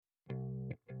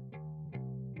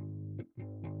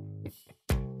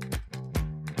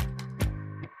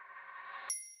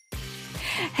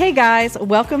Hey guys,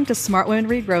 welcome to Smart Women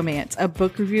Read Romance, a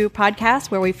book review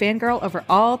podcast where we fangirl over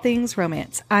all things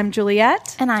romance. I'm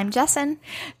Juliet. And I'm Jessin.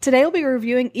 Today we'll be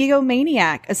reviewing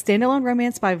Egomaniac, a standalone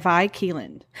romance by Vi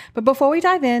Keeland. But before we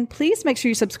dive in, please make sure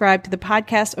you subscribe to the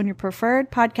podcast on your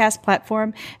preferred podcast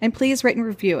platform, and please rate and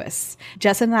review us.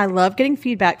 Jessin and I love getting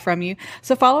feedback from you,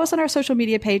 so follow us on our social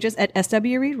media pages at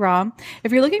SWReadRom.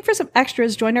 If you're looking for some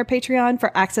extras, join our Patreon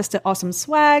for access to awesome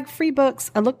swag, free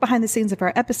books, a look behind the scenes of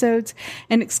our episodes,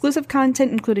 and exclusive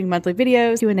content, including monthly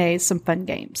videos, Q&As, some fun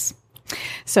games.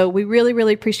 So we really,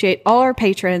 really appreciate all our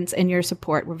patrons and your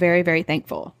support. We're very, very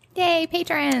thankful. Yay,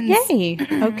 patrons. Yay.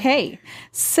 Okay.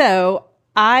 So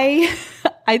I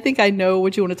think I know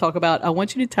what you want to talk about. I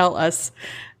want you to tell us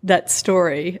that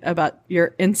story about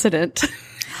your incident.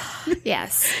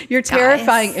 Yes. Your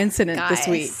terrifying incident this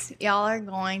week. Y'all are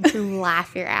going to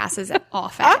laugh your asses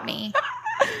off at me.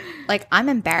 Like, I'm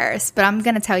embarrassed, but I'm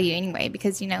going to tell you anyway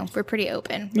because, you know, we're pretty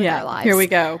open with our lives. Here we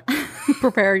go.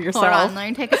 Prepare yourself. Hold on, let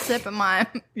me take a sip of my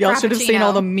Y'all should have seen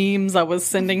all the memes I was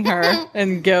sending her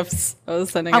and gifts I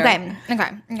was sending her.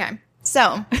 Okay.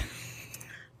 So,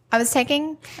 I was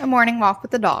taking a morning walk with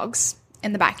the dogs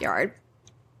in the backyard.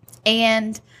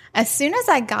 And as soon as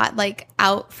I got, like,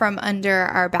 out from under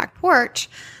our back porch,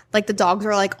 like, the dogs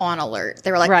were, like, on alert.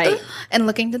 They were, like, right. And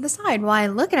looking to the side. Well, I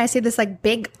look and I see this, like,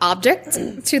 big object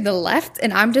to the left.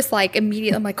 And I'm just, like,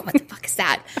 immediately, I'm like, what the fuck is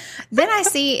that? Then I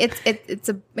see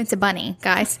it's a bunny,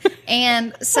 guys.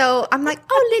 And so I'm like,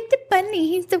 oh, look, the bunny.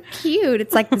 He's so cute.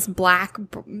 It's, like, this black,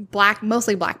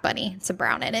 mostly black bunny. It's a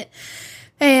brown in it.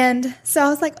 And so I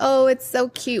was like, oh, it's so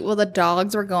cute. Well, the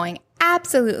dogs were going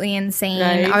absolutely insane.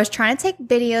 Right. I was trying to take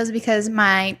videos because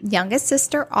my youngest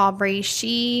sister, Aubrey,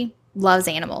 she loves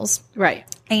animals. Right.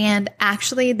 And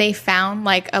actually they found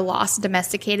like a lost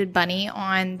domesticated bunny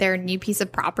on their new piece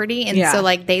of property. And so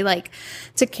like they like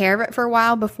took care of it for a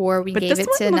while before we gave it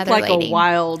to another lady. Like a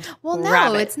wild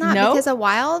rabbit. It's not because a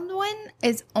wild one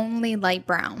is only light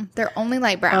brown. They're only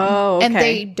light brown. Oh, okay. And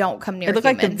they don't come near humans. It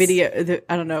looked like the video.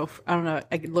 I don't know.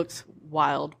 It looks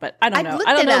wild, but I don't know.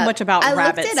 I don't know much about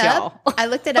rabbits, y'all. I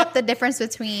looked it up, the difference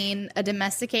between a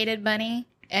domesticated bunny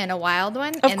and a wild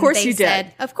one. Of course you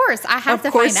did. Of course. I have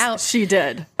to find out. She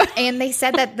did. And they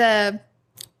said that the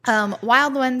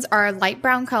wild ones are light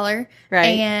brown color. Right.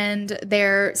 And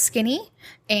they're skinny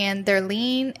and they're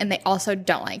lean and they also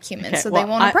don't like humans. So they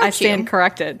won't approach you. I stand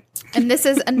corrected. And this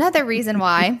is another reason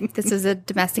why this is a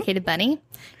domesticated bunny.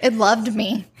 It loved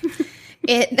me.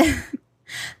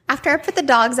 After I put the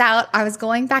dogs out, I was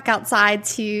going back outside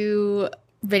to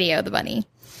video the bunny.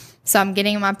 So I'm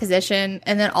getting in my position,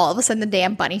 and then all of a sudden the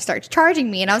damn bunny starts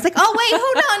charging me. And I was like, oh, wait,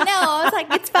 hold on. No. I was like,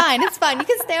 it's fine. You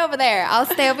can stay over there. I'll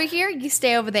stay over here. You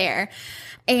stay over there.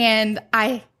 And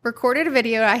I recorded a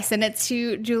video. I sent it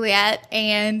to Juliet,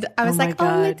 and I was like,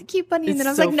 oh, look, the cute bunny. And then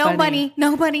I was like, no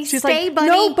bunny. She's stay like,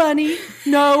 bunny.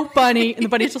 No bunny. And the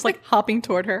bunny's just like hopping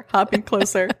toward her, hopping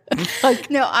closer. Like,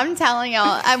 no, I'm telling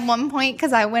y'all, at one point,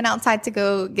 because I went outside to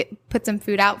go put some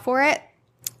food out for it.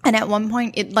 And at one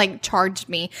point, it, like, charged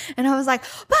me. And I was like,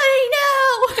 bunny,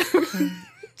 no!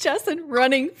 Jessin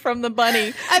running from the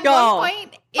bunny. At one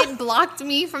point, it blocked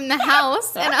me from the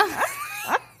house. And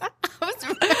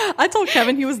I told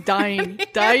Kevin he was dying.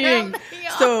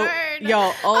 So,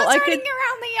 y'all, I was running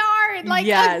around the yard like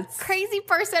a crazy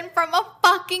person from a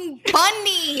fucking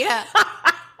bunny.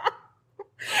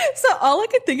 So all I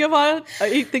could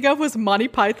think of was Monty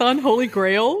Python Holy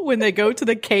Grail when they go to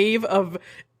the cave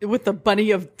with the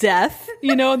bunny of death,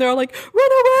 you know, and they're all like,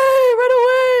 run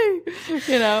away,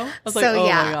 you know. I was like, oh my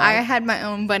God. I had my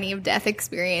own bunny of death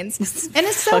experience. And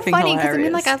it's so funny because I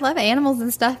mean, like, I love animals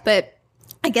and stuff, but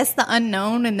I guess the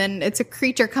unknown, and then it's a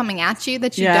creature coming at you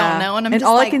that you don't know. And I'm just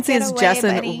all like, I can see is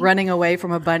Jessin buddy. Running away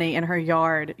from a bunny in her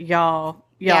yard. Y'all.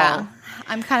 Yeah.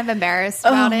 I'm kind of embarrassed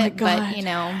about it, but you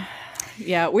know.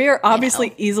 Yeah, we are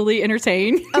obviously easily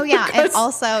entertained. Oh, yeah. And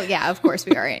also, of course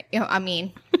we are. You know, I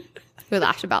mean, we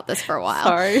laughed about this for a while.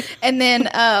 Sorry. And then,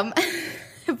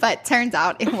 but turns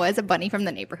out it was a bunny from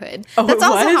the neighborhood. Oh, that's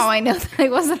also how I know that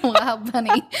it wasn't a wild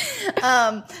bunny.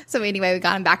 So anyway, we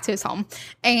got him back to his home.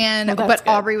 And but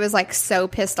Aubrey was like so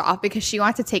pissed off because she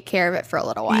wanted to take care of it for a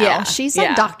little while. Yeah. She's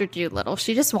like Dr. Dolittle.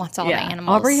 She just wants all the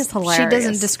animals. Aubrey is hilarious. She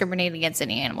doesn't discriminate against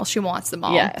any animal. She wants them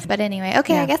all. Yeah. But anyway, I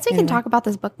guess we can talk about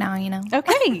this book now, you know.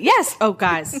 Okay, yes. Oh,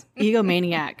 guys,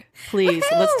 Egomaniac. Please,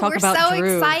 let's talk about Drew.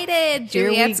 We're so excited.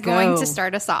 Juliet's going to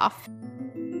start us off.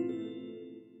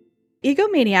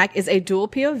 Egomaniac is a dual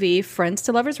POV friends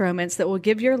to lovers romance that will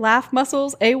give your laugh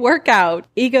muscles a workout.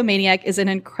 Egomaniac is an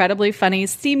incredibly funny,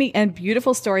 steamy, and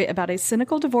beautiful story about a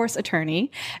cynical divorce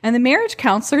attorney and the marriage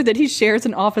counselor that he shares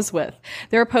an office with.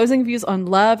 Their opposing views on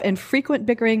love and frequent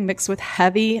bickering mixed with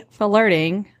heavy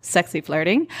flirting, sexy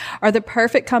flirting, are the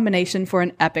perfect combination for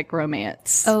an epic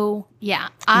romance. Oh, yeah.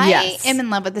 I am in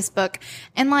love with this book.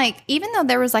 And like, even though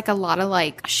there was like a lot of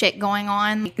like shit going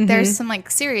on, there's some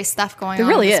like serious stuff going on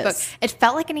really in this is. book. It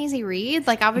felt like an easy read.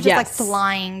 Like I was just like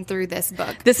flying through this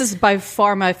book. This is by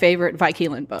far my favorite Vi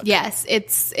Keeland book. Yes,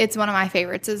 it's one of my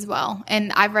favorites as well.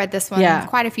 And I've read this one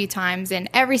quite a few times, and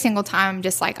every single time I'm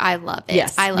just like, I love it.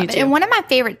 Yes, I love it. too. And one of my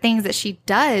favorite things that she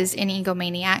does in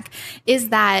Egomaniac is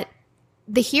that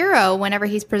the hero, whenever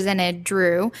he's presented,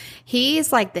 Drew,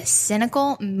 he's like this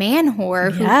cynical man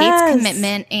whore who hates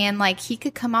commitment, and like he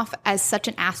could come off as such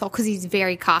an asshole because he's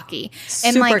very cocky.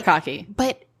 And Super like, cocky.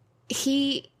 But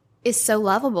he is so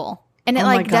lovable. And it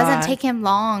like doesn't take him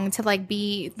long to like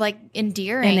be like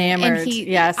endearing. Enamored. And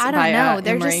he, yes, I don't know.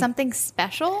 There's Emery. just something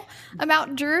special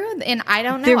about Drew, and I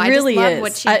don't know. There I really just love is.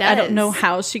 what she does. I don't know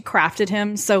how she crafted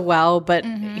him so well, but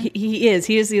he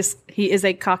is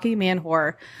a cocky man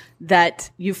whore that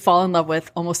you fall in love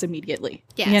with almost immediately.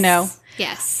 Yes. You know?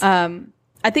 Yes.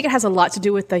 I think it has a lot to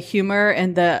do with the humor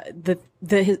and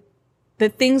the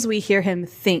things we hear him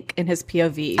think in his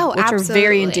POV, which are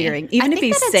very endearing. Even I if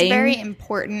think he's that saying, it's very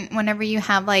important whenever you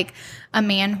have like a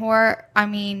man whore. I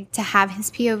mean, to have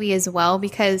his POV as well,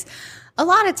 because a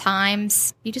lot of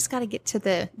times you just got to get to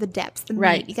the depths, the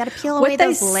meat. You got to peel away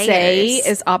those layers. What they say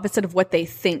is opposite of what they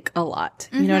think a lot.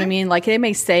 You know what I mean? Like they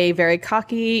may say very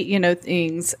cocky,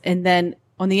 things, and then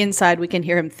on the inside we can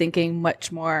hear him thinking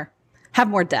much more, have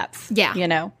more depth.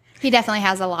 Yeah. He definitely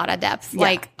has a lot of depth,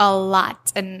 like a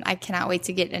lot. And I cannot wait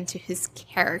to get into his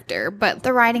character. But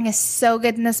the writing is so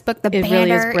good in this book. The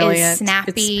banter is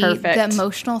snappy. It's perfect. The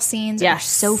emotional scenes are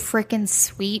so freaking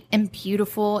sweet and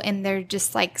beautiful. And they're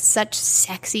just like such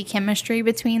sexy chemistry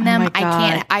between them.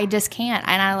 I just can't.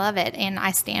 And I love it. And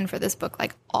I stand for this book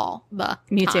like all the time.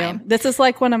 Me too. This is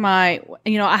like one of my,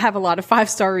 I have a lot of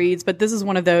 5-star reads, but this is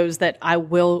one of those that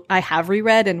I have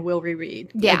reread and will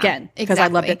reread again because I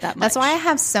loved it that much. That's why I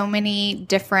have so many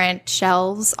different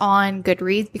shelves on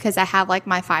Goodreads, because I have like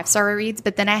my 5-star reads,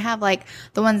 but then I have like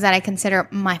the ones that I consider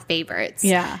my favorites.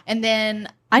 Yeah. And then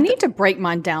I need to break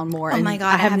mine down more. Oh my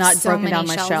God. I have not so broken many down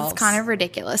my shelves. It's kind of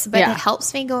ridiculous, but it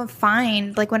helps me go and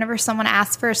find, like whenever someone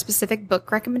asks for a specific book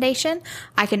recommendation,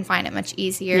 I can find it much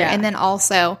easier. Yeah. And then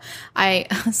also I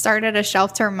started a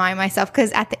shelf to remind myself,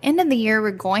 because at the end of the year,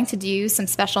 we're going to do some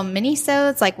special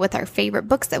mini-sodes, like with our favorite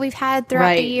books that we've had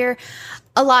throughout the year.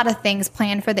 A lot of things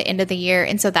planned for the end of the year.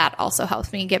 And so that also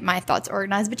helps me get my thoughts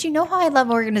organized. But you know how I love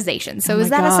organization. So is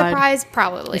that a surprise?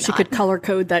 Probably if not. She could color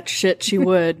code that shit. She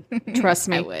would. Trust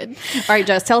me. I would. All right,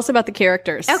 Jess, tell us about the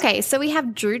characters. Okay, so we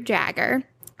have Drew Jagger.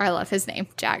 I love his name,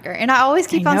 Jagger. And I always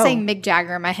keep on saying Mick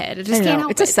Jagger in my head. I just can't help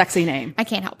it. It's a sexy name. I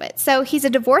can't help it. So he's a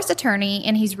divorce attorney,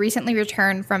 and he's recently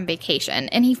returned from vacation.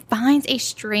 And he finds a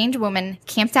strange woman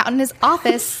camped out in his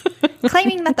office,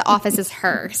 claiming that the office is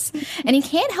hers. And he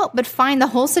can't help but find the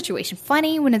whole situation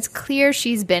funny when it's clear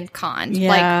she's been conned.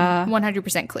 Yeah. Like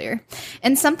 100% clear.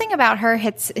 And something about her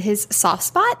hits his soft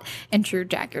spot. And Drew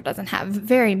Jagger doesn't have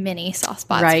very many soft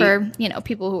spots for,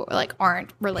 people who like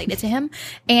aren't related to him.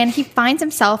 And he finds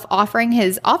himself offering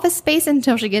his office space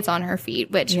until she gets on her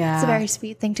feet, which is a very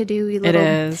sweet thing to do. You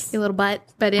little butt.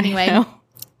 But anyway.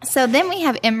 So then we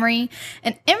have Emery,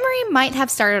 and Emery might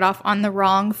have started off on the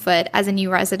wrong foot as a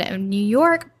new resident of New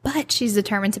York, but she's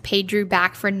determined to pay Drew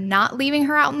back for not leaving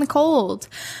her out in the cold.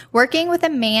 Working with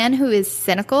a man who is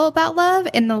cynical about love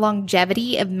and the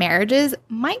longevity of marriages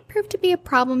might prove to be a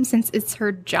problem, since it's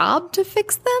her job to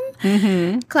fix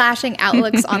them. Clashing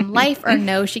outlooks on life or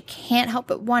no, she can't help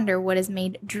but wonder what has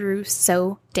made Drew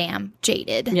so damn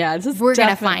jaded. Yeah, this is We're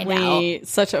gonna find out.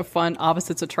 Such a fun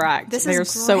opposites attract. They're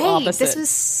so opposite. This was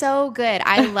so good.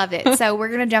 I love it. So we're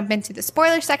going to jump into the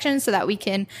spoiler section so that we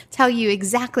can tell you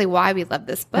exactly why we love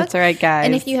this book. That's all right, guys.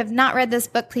 And if you have not read this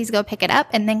book, please go pick it up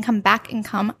and then come back and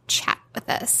come chat with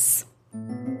us.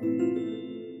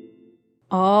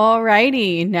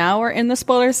 Alrighty, now we're in the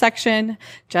spoiler section.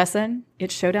 Jessen,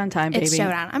 it's showdown time, baby. It's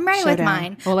showdown. I'm ready with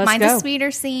mine. Well, let's Mine's go. a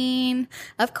sweeter scene,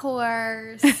 of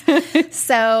course.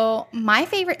 So my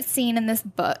favorite scene in this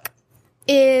book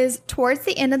is towards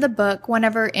the end of the book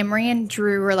whenever Emery and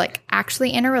Drew were like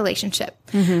actually in a relationship.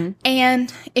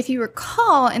 And if you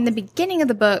recall, in the beginning of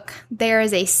the book, there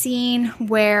is a scene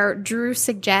where Drew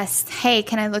suggests, hey,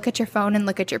 can I look at your phone and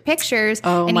look at your pictures?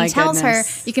 And he tells her,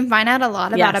 you can find out a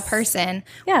lot about a person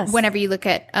whenever you look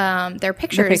at their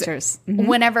pictures.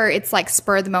 Whenever it's like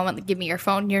spur of the moment, like, give me your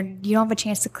phone, you don't have a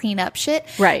chance to clean up shit.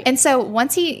 Right. And so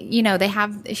once he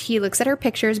looks at her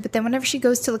pictures, but then whenever she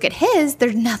goes to look at his,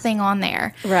 there's nothing on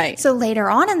there. Right. So later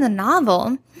on in the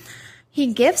novel,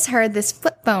 he gives her this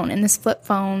flip phone, and this flip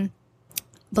phone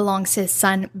belongs to his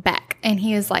son, Beck. And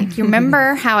he was like, you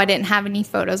remember how I didn't have any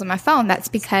photos on my phone? That's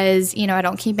because, I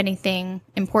don't keep anything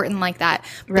important like that.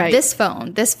 But this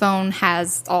phone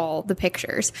has all the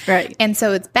pictures. Right. And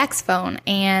so it's Beck's phone.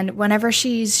 And whenever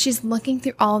she's looking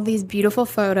through all of these beautiful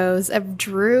photos of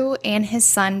Drew and his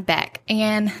son, Beck,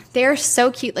 and they're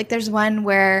so cute. Like there's one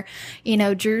where,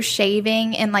 Drew's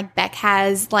shaving and like Beck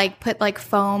has like put like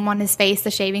foam on his face.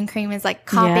 The shaving cream is like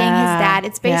copying his dad.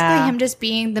 It's basically him just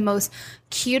being the most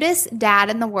cutest dad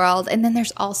in the world. And then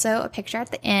there's also a picture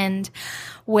at the end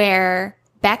where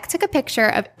Beck took a picture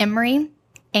of Emery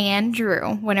and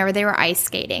Drew whenever they were ice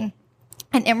skating.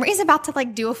 And Emery's about to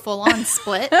like do a full-on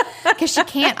split because she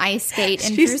can't ice skate,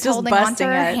 and Drew's holding onto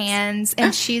her hands,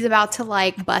 and she's about to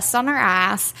like bust on her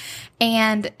ass.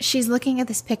 And she's looking at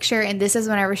this picture, and this is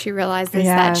whenever she realizes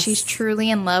that she's truly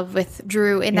in love with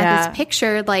Drew, and that this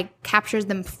picture like captures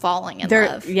them falling in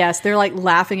love. Yes, they're like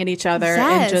laughing at each other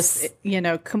and just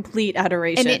complete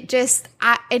adoration. And it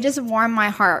just warmed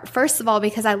my heart. First of all,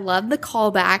 because I love the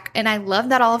callback, and I love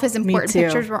that all of his important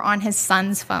pictures were on his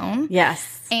son's phone.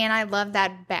 Yes. And I love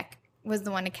that Beck was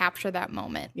the one to capture that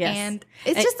moment. Yes. And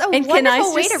it's just a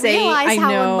wonderful way to realize how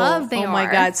in love they are. Oh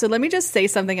my God. So let me just say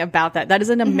something about that. That is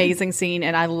an amazing scene,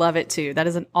 and I love it too. That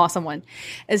is an awesome one.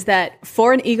 Is that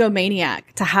for an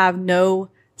egomaniac to have no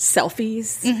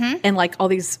selfies and like all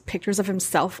these pictures of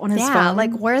himself on his phone.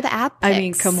 Like where are the app pics? I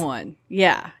mean, come on.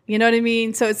 Yeah. You know what I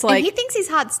mean? So it's like. And he thinks he's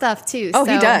hot stuff too. Oh,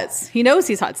 he does. He knows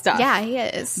he's hot stuff. Yeah, he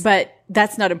is. But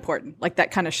that's not important. Like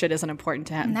that kind of shit isn't important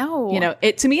to him. No.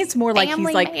 To me, it's more like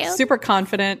he's like super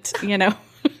confident,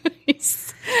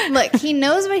 Look, he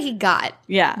knows what he got.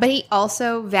 Yeah. But he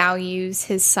also values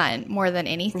his son more than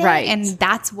anything. Right. And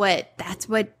that's what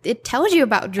it tells you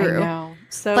about Drew. I know.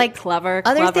 So like clever.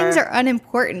 Other things are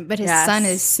unimportant, but his son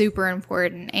is super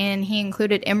important. And he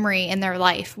included Emery in their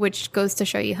life, which goes to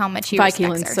show you how much he Vi respects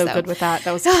Keeland's her. so good with that.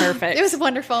 That was perfect. It was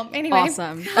wonderful. Anyway.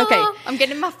 Awesome. Okay. I'm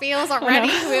getting my feels already.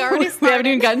 We already started. We haven't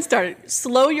even gotten started.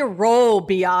 Slow your roll,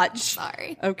 biatch.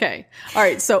 Sorry. Okay. All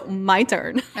right. So my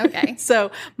turn. Okay.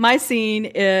 So my scene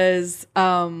is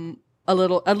a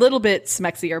little bit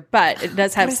smexier, but it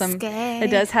does have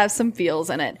some feels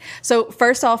in it. So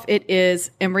first off, it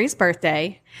is Emery's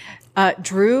birthday.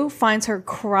 Drew finds her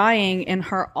crying in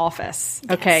her office.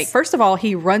 Okay. Yes. First of all,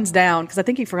 he runs down because I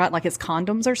think he forgot like his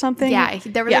condoms or something. Yeah.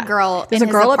 There was a girl. There's a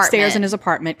girl upstairs in his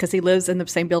apartment because he lives in the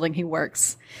same building he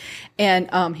works.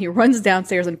 And he runs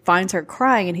downstairs and finds her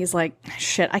crying, and he's like,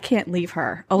 shit, I can't leave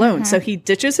her alone. So he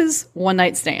ditches his one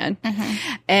night stand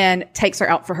and takes her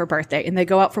out for her birthday. And they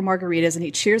go out for margaritas, and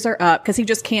he cheers her up because he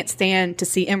just can't stand to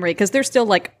see Emery because they're still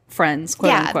like friends,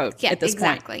 quote unquote, at this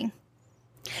point.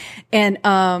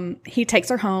 And he takes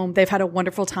her home. They've had a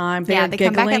wonderful time. They're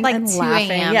giggling come back at like and 2 laughing.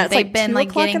 Yeah, it's they've been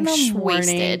like getting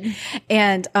wasted.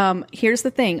 And here's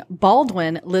the thing: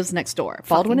 Baldwin lives next door.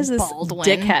 Baldwin is this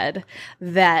dickhead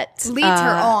that leads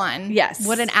her on. Yes,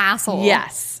 what an asshole.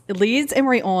 Yes, leads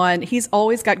Emery on. He's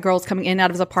always got girls coming in and out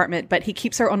of his apartment, but he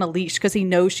keeps her on a leash because he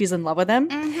knows she's in love with him.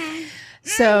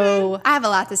 So I have a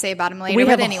lot to say about him later.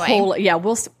 But anyway,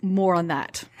 we'll more on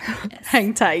that. Yes.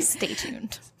 Hang tight. Stay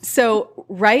tuned. So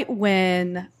right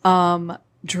when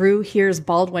Drew hears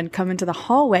Baldwin come into the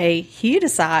hallway, he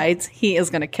decides he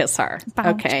is going to kiss her.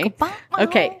 Okay.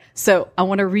 Okay. So I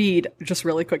want to read just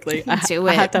really quickly. I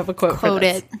have to have a quote for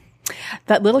this.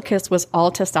 That little kiss was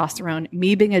all testosterone,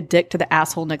 me being a dick to the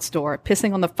asshole next door,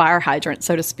 pissing on the fire hydrant,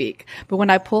 so to speak. But when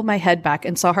I pulled my head back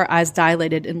and saw her eyes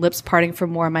dilated and lips parting for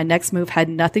more, my next move had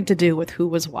nothing to do with who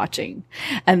was watching.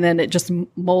 And then it just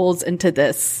molds into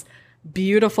this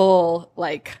beautiful,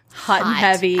 like hot and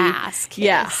heavy ass kiss.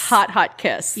 Yeah, hot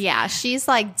kiss. Yeah, she's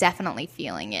like definitely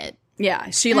feeling it.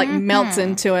 Yeah, she like melts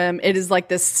into him. It is like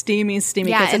this steamy kiss.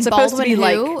 It's supposed Baldwin, to be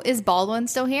like, is Baldwin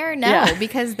still here? No,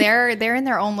 because they're in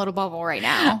their own little bubble right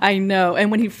now. I know. And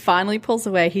when he finally pulls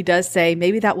away, he does say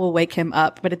maybe that will wake him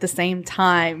up. But at the same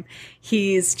time,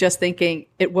 he's just thinking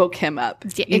it woke him up.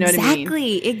 You know what I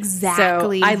mean?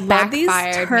 Exactly. So I love these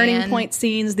turning point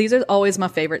scenes. These are always my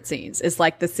favorite scenes. It's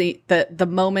like the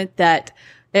moment that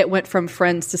it went from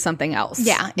friends to something else.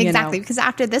 Yeah, exactly. Because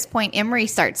after this point, Emery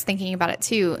starts thinking about it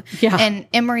too. Yeah. And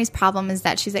Emery's problem is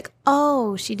that she's like,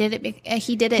 oh, he did it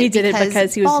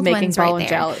because he was making Baldwin there.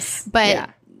 Jealous.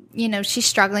 But, she's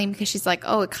struggling because she's like,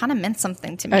 oh, it kind of meant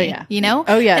something to me. Oh, yeah.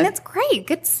 Oh, yeah. And it's great.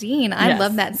 Good scene. I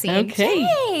love that scene. Okay.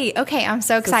 Yay. Okay, I'm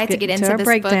so excited to get into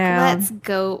this book. Let's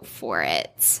go for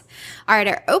it. All right,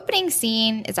 our opening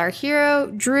scene is our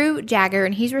hero, Drew Jagger,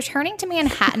 and he's returning to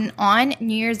Manhattan on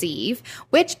New Year's Eve,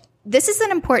 which this is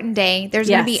an important day. There's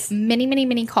going to be many, many,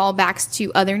 many callbacks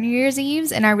to other New Year's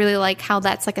Eves, and I really like how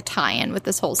that's like a tie-in with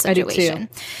this whole situation. I do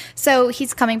too. So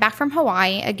he's coming back from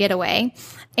Hawaii, a getaway,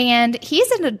 and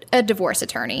he's a divorce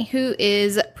attorney who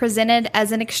is presented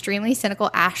as an extremely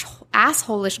cynical,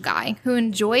 asshole-ish guy who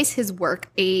enjoys his work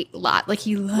a lot. Like,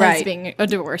 he loves being a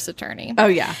divorce attorney. Oh,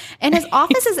 yeah. And his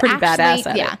office is pretty badass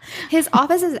at it. His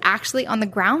office is actually on the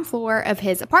ground floor of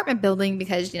his apartment building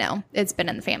because, it's been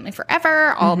in the family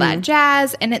forever, all that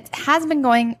jazz. And it has been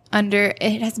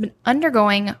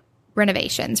undergoing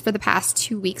renovations for the past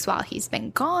 2 weeks while he's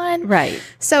been gone. Right.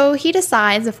 So he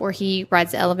decides before he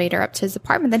rides the elevator up to his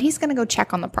apartment that he's going to go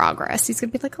check on the progress. He's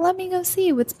going to be like, let me go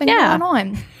see what's been going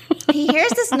on. He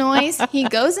hears this noise. He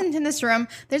goes into this room.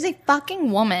 There's a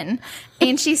fucking woman,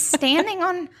 and she's standing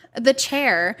on the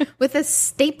chair with a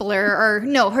stapler,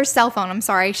 her cell phone. I'm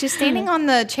sorry. She's standing on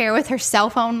the chair with her cell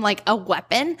phone like a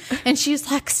weapon, and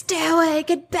she's like, "Stay away,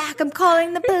 get back! I'm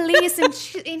calling the police." And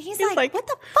he's like, "What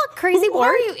the fuck, crazy? Why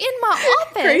are you in my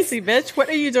office? Crazy bitch! What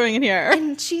are you doing in here?"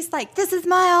 And she's like, "This is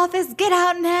my office. Get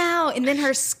out now!" And then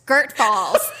her skirt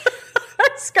falls.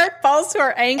 Her skirt falls to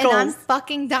her ankles. And I'm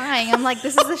fucking dying. I'm like,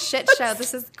 this is a shit show.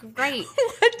 This is great.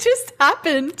 What just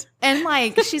happened?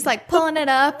 And she's like pulling it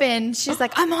up, and she's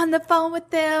like, I'm on the phone with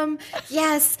them.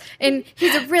 Yes. And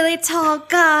he's a really tall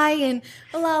guy, and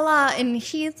la la. And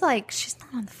he's like, she's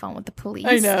not on the phone with the police.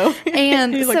 I know.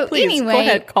 And he's so like, please, anyway, go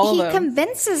ahead, call he them.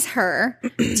 convinces her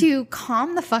to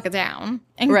calm the fuck down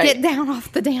and get down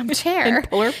off the damn chair. And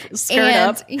pull her skirt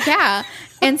up. Yeah.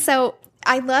 And so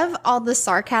I love all the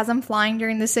sarcasm flying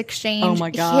during this exchange. Oh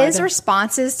my God. His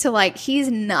responses to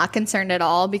he's not concerned at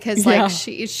all because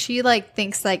she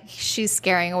thinks she's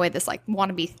scaring away this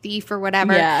wannabe thief or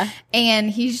whatever. Yeah. And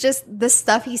he's just, the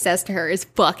stuff he says to her is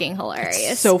fucking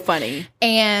hilarious. It's so funny.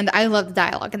 And I love the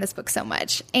dialogue in this book so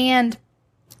much. And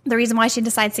the reason why she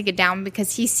decides to get down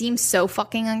because he seems so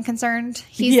fucking unconcerned.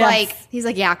 He's like,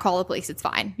 yeah, call the police. It's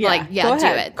fine. Yeah, do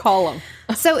it. Call them.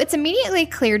 So it's immediately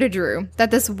clear to Drew that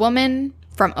this woman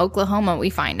from Oklahoma, we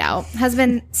find out, has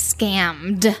been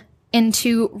scammed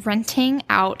into renting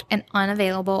out an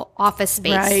unavailable office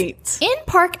space in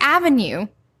Park Avenue.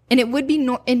 And it would be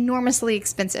enormously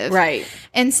expensive. Right.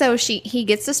 And so he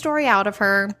gets the story out of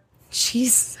her.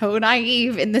 She's so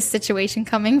naive in this situation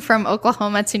coming from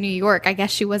Oklahoma to New York. I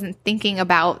guess she wasn't thinking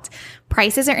about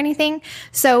prices or anything.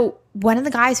 So one of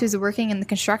the guys who's working in the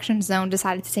construction zone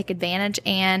decided to take advantage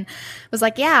and was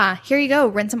like, yeah, here you go.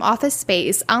 Rent some office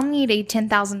space. I'll need a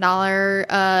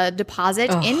 $10,000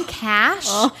 deposit in cash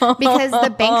because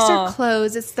the banks are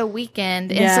closed. It's the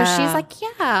weekend. And so she's like,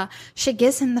 yeah. She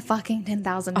gives him the fucking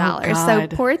 $10,000.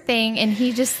 So poor thing. And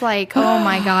he just like, oh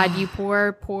my God, you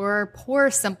poor, poor,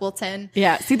 poor simpleton.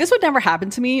 Yeah. See, this would never happen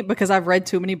to me because I've read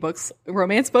too many books,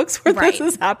 romance books where this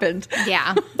has happened.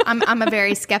 Yeah. I'm a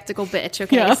very skeptical bitch.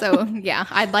 Okay. Yeah. So yeah,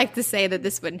 I'd like to say that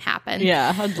this wouldn't happen.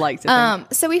 Yeah, I'd like to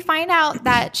think. So we find out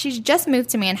that she's just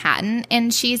moved to Manhattan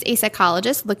and she's a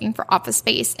psychologist looking for office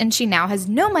space, and she now has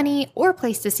no money or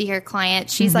place to see her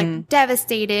client. She's like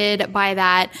devastated by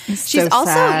that. She's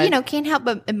also, sad. Can't help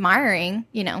but admiring,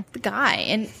 the guy.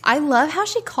 And I love how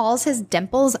she calls his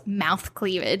dimples mouth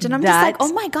cleavage. And I'm just like,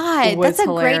 oh my God, that's a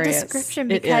great description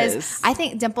because I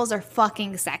think dimples are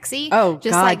fucking sexy. Oh,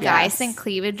 just God, like guys think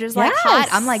cleavage is like hot.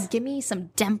 I'm like, give me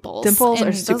some dimples. Dimples and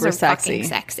are super those are fucking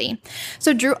sexy.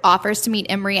 So Drew offers to meet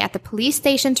Emery at the police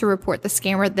station to report the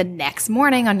scammer the next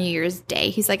morning on New Year's Day.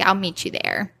 He's like, I'll meet you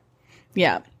there.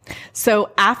 Yeah.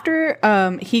 So after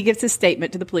he gives his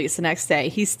statement to the police the next day,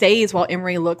 he stays while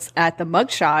Emery looks at the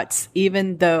mugshots,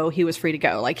 even though he was free to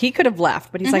go. Like, he could have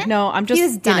left, but he's like, no, I'm just, he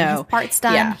was done. His part's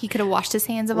done. Yeah. He could have washed his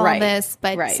hands of all this,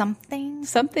 but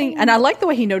something. And I like the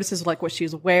way he notices like what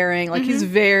she's wearing. Like, he's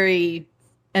very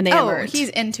enamored. Oh, he's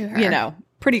into her. He's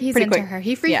pretty into quick. her.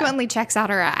 He frequently checks out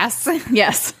her ass.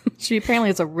 Yes. She apparently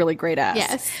has a really great ass.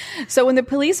 Yes. So when the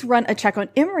police run a check on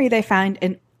Emery, they find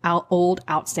an old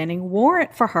outstanding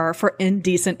warrant for her for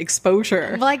indecent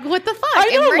exposure. Like, what the fuck? I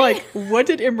know, Emery? like, what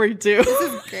did Emery do? This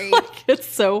is great. Like, it's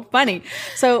so funny.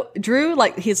 So Drew,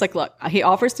 like, he's like, look, he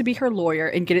offers to be her lawyer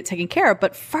and get it taken care of.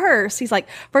 But first, he's like,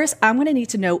 I'm going to need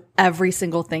to know every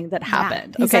single thing that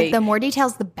happened. He's like, the more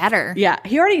details, the better. Yeah.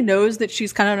 He already knows that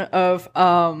she's kind of,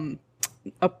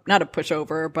 not a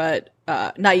pushover, but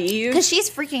naive. Because she's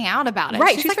freaking out about it.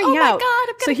 Right. She's she's like, freaking out. Oh my God,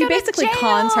 I'm so he basically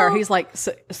cons her. He's like,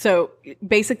 so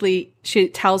basically she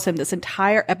tells him this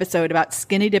entire episode about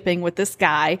skinny dipping with this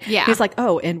guy. Yeah. He's like,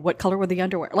 oh, and what color were the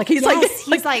underwear? Like, he's like,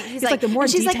 the more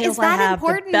she's details like, is I that have,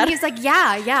 important? the better. He's like,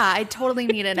 yeah, I totally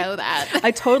need to know that.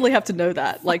 I totally have to know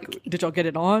that. Like, did y'all get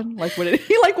it on? Like, what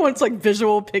he like wants like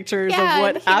visual pictures of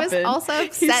what happened. He was also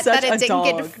upset that it didn't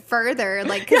get further,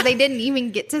 like, because they didn't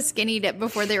even get to skinny dip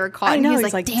before they were caught. I know, and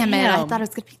he's like, damn it, I thought it was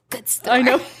gonna be a good story. I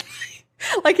know.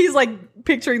 Like, he's like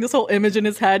picturing this whole image in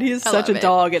his head. He is such a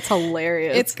dog. It's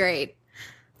hilarious. It's great.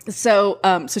 So,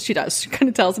 so she does. She kind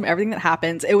of tells him everything that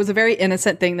happens. It was a very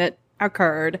innocent thing that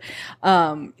occurred.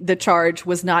 The charge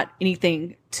was not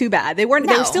anything too bad. They were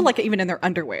still like even in their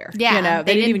underwear. Yeah. You know,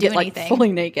 they didn't even get like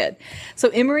fully naked. So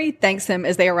Emery thanks him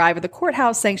as they arrive at the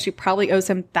courthouse, saying she probably owes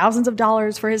him thousands of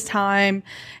dollars for his time.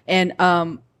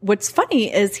 And, what's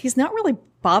funny is he's not really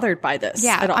bothered by this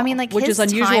at all. I mean, like, which his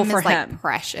is unusual time for is, him. like,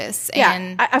 precious. Yeah,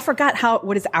 And I forgot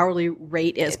what his hourly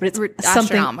rate is, but it's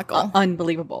something astronomical.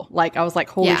 Unbelievable. Like, I was like,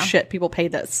 holy shit, people pay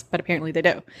this, but apparently they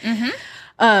do.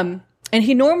 Mm-hmm. And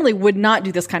he normally would not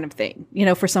do this kind of thing, you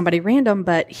know, for somebody random,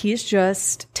 but he's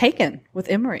just taken with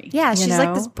Emery. Yeah, she's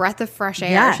like this breath of fresh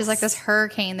air. Yes. She's like this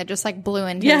hurricane that just like blew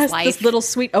into his life. This little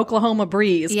sweet Oklahoma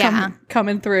breeze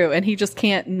coming through, and he just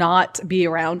can't not be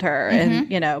around her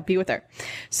and, you know, be with her.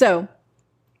 So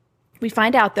we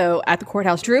find out, though, at the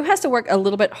courthouse, Drew has to work a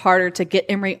little bit harder to get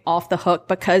Emery off the hook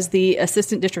because the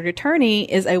assistant district attorney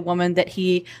is a woman that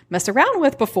he messed around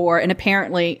with before and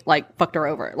apparently, like, fucked her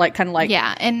over. Like, kind of like,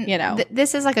 and you know.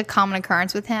 This is like a common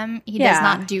occurrence with him. He does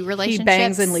not do relationships. He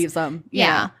bangs and leaves them.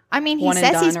 Yeah. Know, I mean, he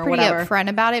says he's pretty upfront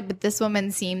about it, but this woman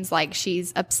seems like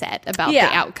she's upset about the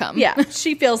outcome. Yeah.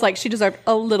 She feels like she deserved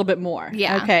a little bit more.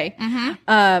 Yeah. Okay.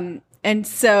 Mm-hmm. And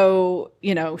so,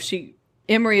 you know,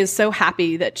 Emery is so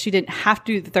happy that she didn't have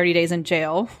to do the 30 days in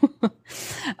jail,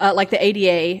 like the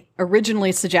ADA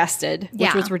originally suggested,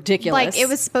 which was ridiculous. Like, it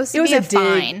was supposed to be a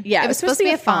fine. Yeah, it was supposed to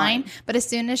be a fine. But as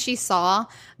soon as she saw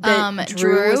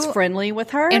Drew was friendly with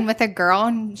her and with a girl,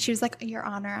 and she was like, Your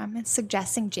Honor, I'm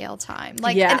suggesting jail time.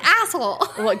 Like, an asshole.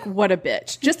 Like, what a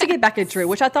bitch. Just to get back at Drew,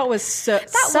 which I thought was such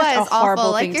a horrible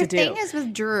awful. thing like, to do. Your thing is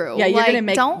with Drew. Yeah, you're going to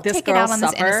make don't this take girl it out on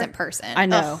suffer. this innocent person. I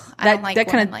know. Ugh, I don't like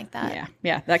women kinda, like that.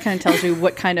 Yeah. That kind of tells you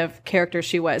what kind of character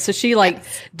she was. So she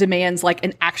demands like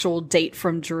an actual date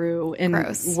from Drew and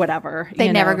whatever.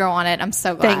 They never go on it. I'm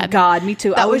so glad. Thank God. Me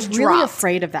too. I was really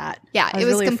afraid of that. Yeah, it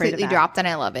was completely dropped, and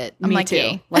I love it. I'm like,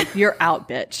 yay. Like, you're out,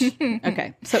 bitch.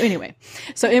 Okay. So anyway,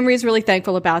 Emery's really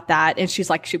thankful about that, and she's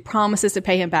like, she promises to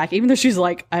pay him back, even though she's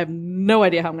like, I have no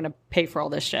idea how I'm going to pay for all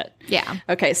this shit. Yeah.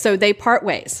 Okay. So they part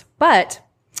ways, but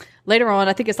later on,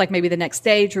 I think it's like maybe the next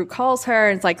day, Drew calls her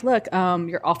and it's like, look,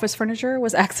 your office furniture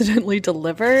was accidentally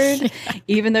delivered,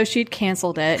 even though she'd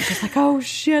canceled it. And she's like, oh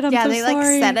shit, I'm so sorry. Yeah, they like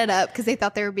set it up because they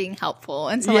thought they were being helpful.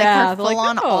 And so like her full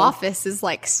on office is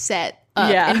like set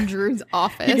up in Drew's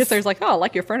office. He gets there, he's like, oh, I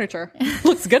like your furniture.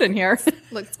 Looks good in here.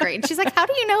 Looks great. And she's like, how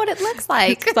do you know what it looks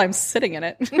like? Because I'm sitting in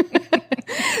it.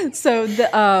 So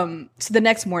the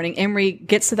next morning, Emery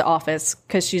gets to the office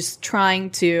because she's trying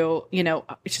to, you know,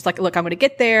 she's like, look, I'm going to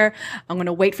get there. I'm going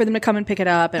to wait for them to come and pick it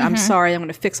up. And I'm sorry, I'm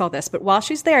going to fix all this. But while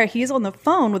she's there, he's on the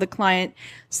phone with a client.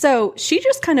 So she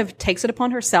just kind of takes it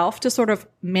upon herself to sort of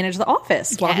manage the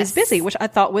office while he's busy, which I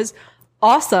thought was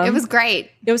awesome. It was great.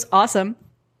 It was awesome.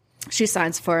 She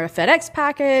signs for a FedEx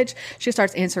package. She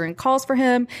starts answering calls for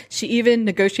him. She even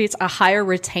negotiates a higher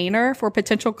retainer for a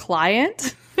potential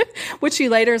client, which she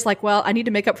later is like, well, I need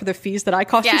to make up for the fees that I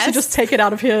cost you, so just take it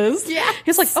out of his. Yeah.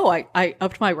 He's like, oh, I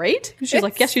upped my rate? She's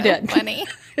like, yes, you did. Funny.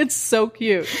 It's so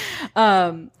cute.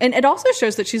 And it also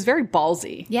shows that she's very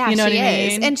ballsy. Yeah, you know she what I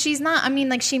is. mean? And she's not, I mean,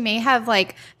 like, she may have,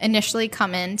 like, initially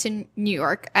come into New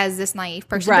York as this naive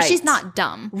person, but she's not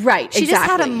dumb. Right, She just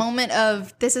had a moment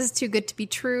of, this is too good to be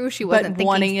true. She wasn't thinking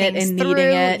wanting it and needing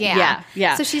it.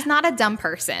 Yeah. So she's not a dumb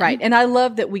person. Right. And I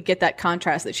love that we get that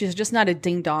contrast, that she's just not a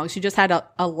ding dong. She just had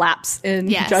a lapse in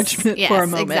judgment for a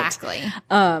moment. Exactly.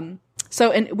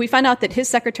 So, and we find out that his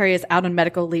secretary is out on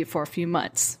medical leave for a few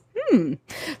months.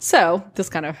 So this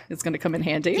kind of is going to come in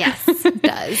handy. Yes, it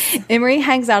does. Emery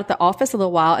hangs out at the office a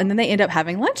little while, and then they end up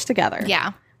having lunch together.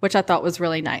 Yeah. which I thought was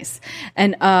really nice.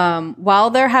 And while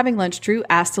they're having lunch, Drew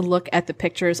asked to look at the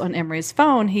pictures on Emery's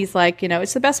phone. He's like,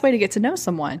 it's the best way to get to know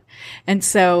someone. And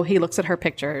so he looks at her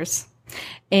pictures.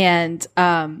 And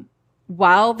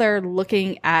while they're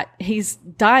looking at, he's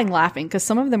dying laughing because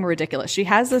some of them are ridiculous. She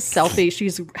has this selfie.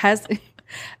 Has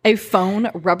a phone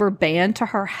rubber band to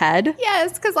her head.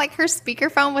 Yes, because like her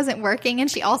speakerphone wasn't working and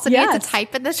she also needed to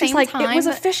type at the same time. It was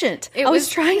efficient. I was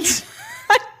trying to...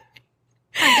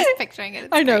 I'm just picturing it.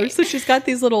 I know. Great. So she's got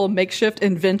these little makeshift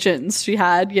inventions she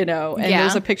had, and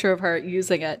there's a picture of her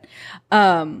using it.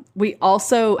 We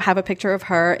also have a picture of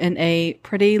her in a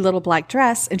pretty little black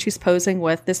dress, and she's posing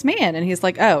with this man. And he's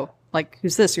like, oh, like,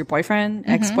 who's this? Your boyfriend?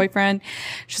 Ex-boyfriend?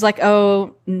 She's like,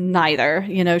 oh, neither.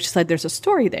 She said there's a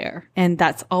story there. And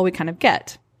that's all we kind of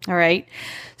get. All right.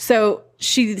 So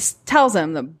she tells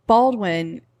him that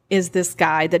Baldwin is this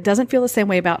guy that doesn't feel the same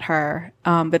way about her,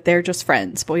 but they're just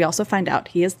friends. But we also find out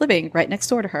he is living right next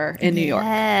door to her in New York.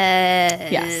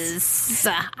 Yes.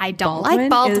 I don't like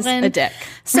Baldwin. Is a dick.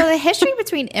 So the history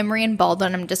between Emery and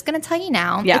Baldwin, I'm just going to tell you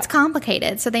now. It's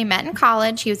complicated. So they met in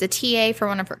college. He was a TA for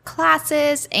one of her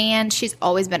classes, and she's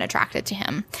always been attracted to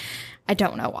him. I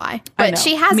don't know why, but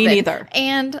she has Me been. neither.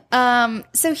 And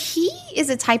so he is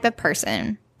a type of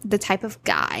person, the type of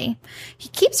guy. He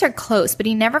keeps her close, but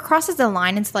he never crosses the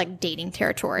line into like dating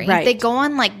territory. Right. They go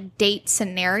on like date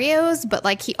scenarios, but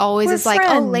like he always is like,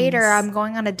 oh, later I'm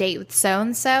going on a date with so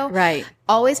and so. Right.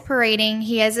 Always parading.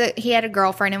 He had a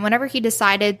girlfriend, and whenever he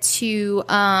decided to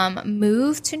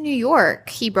move to New York,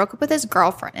 he broke up with his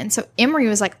girlfriend. And so Emery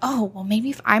was like, "Oh, well, maybe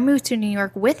if I move to New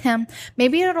York with him,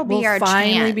 maybe it'll be our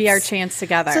finally chance. Be our chance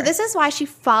together." So this is why she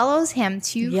follows him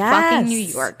to fucking New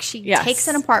York. She takes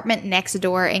an apartment next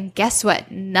door, and guess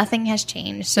what? Nothing has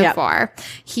changed so far.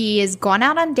 He has gone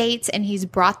out on dates, and he's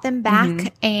brought them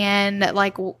back and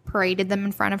like paraded them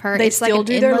in front of her. They still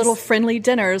do their little friendly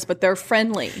dinners, but they're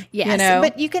friendly. Yes.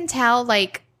 But you can tell,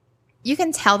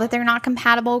 that they're not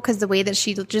compatible because the way that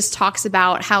she just talks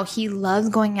about how he loves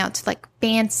going out to like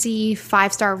fancy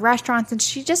 5-star restaurants, and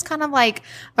she's just kind of like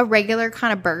a regular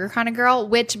kind of burger kind of girl,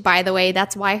 which, by the way,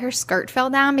 that's why her skirt fell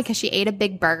down, because she ate a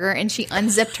big burger and she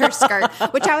unzipped her skirt,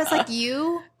 which I was like,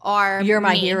 you're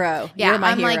my hero. Yeah, you're my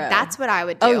I'm hero. like, that's what I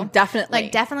would do. Oh, definitely.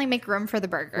 Like, definitely make room for the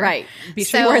burger. Right. Be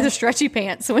sure to wear the stretchy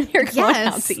pants when you're going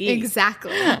out to eat.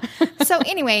 Exactly. So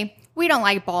anyway, we don't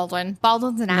like Baldwin.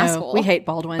 Baldwin's an asshole. We hate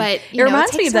Baldwin. But it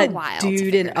reminds me of that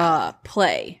dude in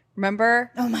Play.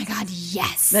 Remember? Oh my God,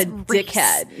 yes. The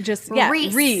dickhead. Just,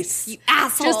 Reese. You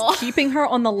asshole. Just keeping her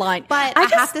on the line. But I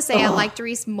have to say, I liked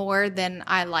Reese more than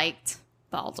I liked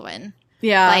Baldwin.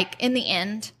 Yeah. Like, in the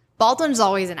end, Baldwin's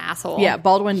always an asshole. Yeah,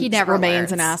 Baldwin he never remains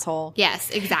learns. an asshole.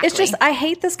 Yes, exactly. It's just, I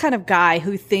hate this kind of guy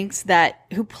who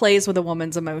plays with a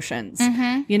woman's emotions.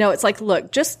 It's like,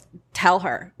 look, just tell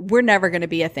her we're never going to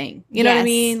be a thing. You know what I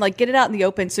mean? Like, get it out in the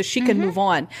open so she can move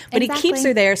on. But he keeps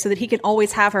her there so that he can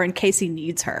always have her in case he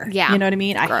needs her. Yeah. You know what I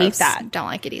mean? Gross. I hate that. Don't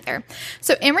like it either.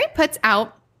 So Emery puts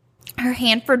out her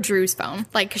hand for Drew's phone,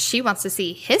 like, because she wants to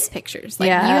see his pictures. Like,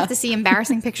 you have to see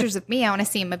embarrassing pictures of me. I want to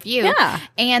see them of you. Yeah.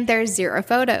 And there's 0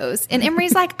 photos. And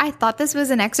Emery's like, I thought this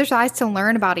was an exercise to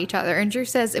learn about each other. And Drew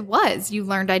says, it was. You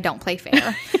learned I don't play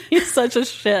fair. He's such a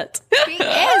shit. He is. And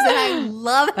I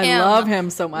love him. I love him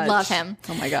so much. Love him.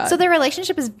 Oh my God. So their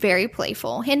relationship is very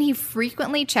playful. And he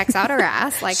frequently checks out her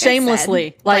ass. Like,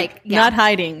 shamelessly. Not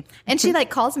hiding. And she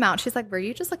calls him out. She's like, were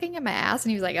you just looking at my ass?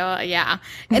 And he was like, oh yeah.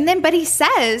 And then, but he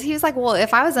was like, well,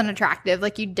 if I was unattractive,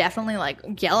 like, you definitely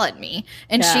yell at me.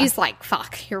 And she's like,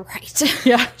 fuck, you're right.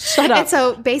 Yeah, shut up. And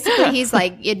so basically he's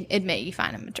like, admit you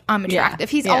find I'm attractive.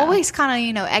 He's always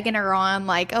kind of, egging her on,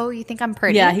 like, oh, you think I'm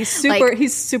pretty? Yeah,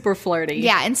 he's super flirty.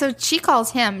 Yeah, and so she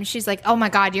calls him. She's like, oh my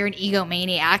God, you're an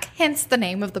egomaniac. Hence the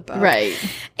name of the book. Right.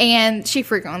 And she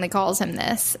frequently calls him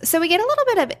this. So we get a little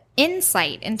bit of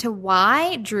insight into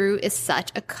why Drew is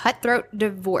such a cutthroat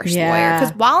divorce lawyer.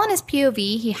 Because while in his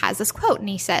POV, he has this quote, and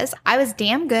he says, I was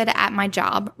damn good at my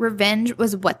job. Revenge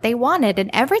was what they wanted. And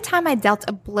every time I dealt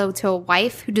a blow to a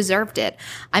wife who deserved it,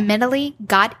 I mentally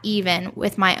got even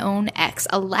with my own ex,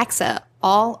 Alexa,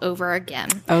 all over again.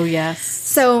 Oh, yes.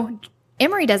 So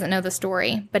Emery doesn't know the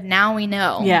story, but now we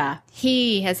know. Yeah.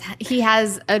 He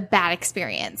has a bad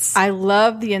experience. I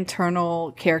love the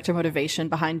internal character motivation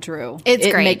behind Drew. It's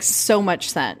great. It makes so much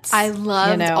sense. I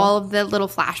loved all of the little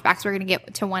flashbacks. We're going to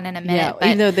get to one in a minute. Yeah, but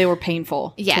even though they were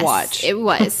painful to watch. It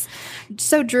was.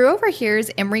 So Drew overhears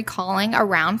Emery calling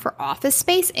around for office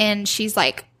space, and she's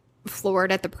like,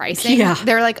 floored at the pricing. Yeah.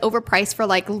 They're like overpriced for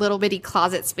like little bitty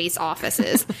closet space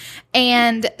offices.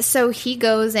 And so he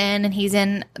goes in and he's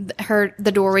in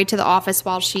the doorway to the office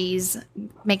while she's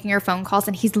making her phone calls,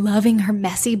 and he's loving her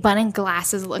messy button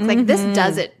glasses look. Like this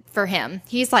does it for him.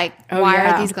 He's like, why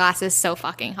are these glasses so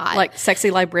fucking hot? Like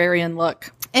sexy librarian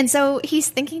look. And so he's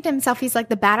thinking to himself, he's like,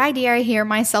 the bad idea I hear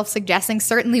myself suggesting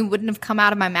certainly wouldn't have come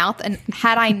out of my mouth, and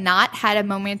had I not had a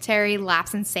momentary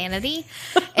lapse in sanity.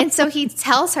 And so he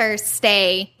tells her,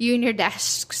 stay, you and your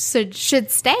desk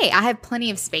should stay. I have plenty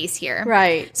of space here.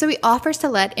 Right. So he offers to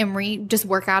let Emery just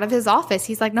work out of his office.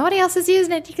 He's like, nobody else is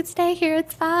using it. You can stay here.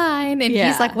 It's fine. And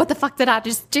he's like, what the fuck did I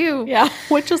just do? Yeah.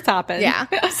 What just happened? Yeah.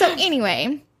 So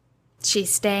anyway,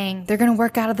 she's staying. They're going to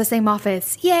work out of the same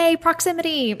office. Yay,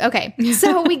 proximity. Okay.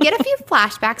 So we get a few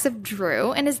flashbacks of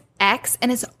Drew and his ex,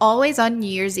 and it's always on New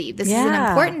Year's Eve. This is an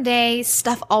important day.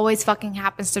 Stuff always fucking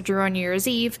happens to Drew on New Year's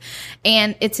Eve,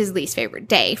 and it's his least favorite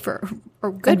day for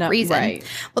good reason. Right.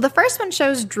 Well, the first one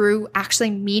shows Drew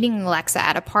actually meeting Alexa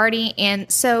at a party,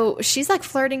 and so she's like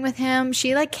flirting with him.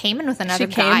 She like came in with another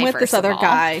guy. She came with this other all.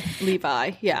 guy,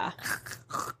 Levi. Yeah.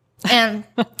 And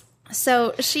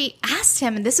so she asked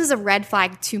him, and this was a red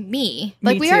flag to me.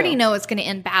 Like, we already know it's going to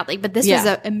end badly, but this was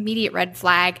an immediate red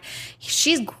flag.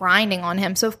 She's grinding on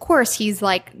him. So, of course, he's,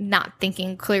 like, not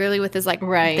thinking clearly with his, like,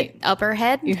 the upper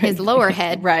head. His lower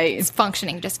head is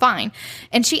functioning just fine.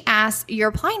 And she asked, you're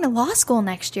applying to law school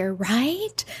next year,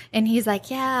 right? And he's like,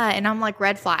 yeah. And I'm like,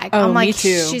 red flag. Oh, I'm like, me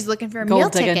too. She's looking for a Gold meal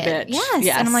digging ticket. bitch.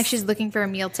 Yes. And I'm like, she's looking for a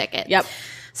meal ticket. Yep.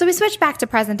 So we switch back to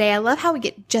present day. I love how we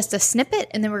get just a snippet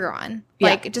and then we're on.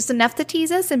 Like, just enough to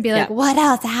tease us and be like, what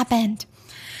else happened?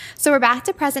 So we're back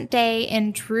to present day,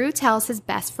 and Drew tells his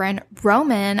best friend,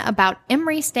 Roman, about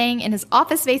Emery staying in his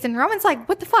office space. And Roman's like,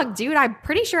 what the fuck, dude? I'm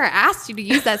pretty sure I asked you to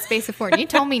use that space before, and you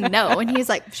told me no. And he's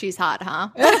like, she's hot, huh?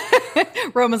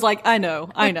 Roman's like, I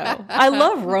know. I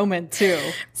love Roman, too.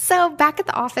 So back at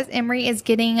the office, Emery is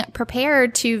getting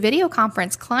prepared to video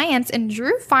conference clients, and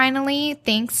Drew finally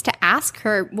thinks to ask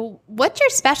her, well, what's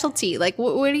your specialty? Like,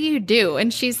 what do you do?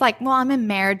 And she's like, well, I'm a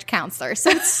marriage counselor.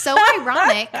 So it's so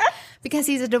ironic. Because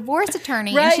he's a divorce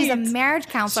attorney and she's a marriage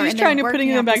counselor. She's trying to put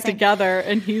them back together,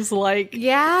 and he's like,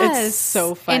 yes. It's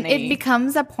so funny. And it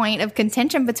becomes a point of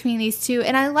contention between these two.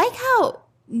 And I like how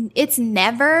it's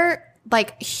never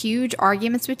like huge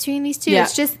arguments between these two. Yeah.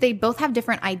 It's just they both have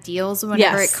different ideals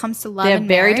whenever it comes to love and marriage.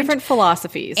 They have very different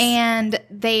philosophies. And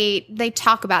they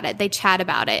talk about it. They chat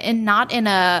about it. And not in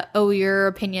a, oh, your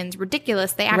opinion's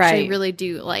ridiculous. They actually really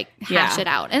do like hash it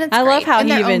out. And it's I great. love how in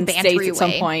he their even own states at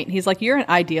some way. point, he's like, you're an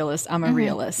idealist. I'm a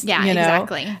realist. Yeah, you know?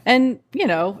 exactly. And, you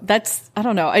know, that's, I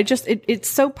don't know. It's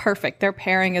so perfect. Their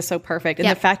pairing is so perfect. And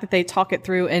the fact that they talk it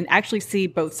through and actually see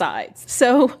both sides.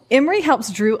 So Emery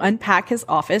helps Drew unpack his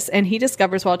office, and he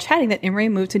discovers while chatting that Emery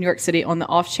moved to New York City on the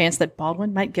off chance that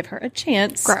Baldwin might give her a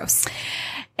chance. Gross.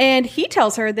 And he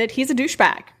tells her that he's a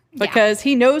douchebag because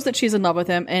he knows that she's in love with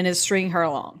him and is stringing her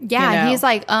along. Yeah, you know? he's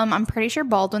like, I'm pretty sure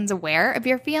Baldwin's aware of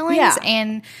your feelings,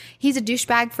 and he's a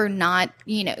douchebag for not,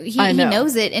 he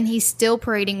knows it, and he's still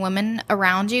parading women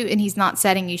around you, and he's not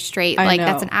setting you straight.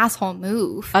 That's an asshole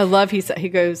move. I love, he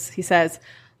says,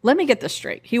 let me get this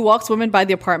straight. He walks women by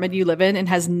the apartment you live in and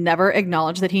has never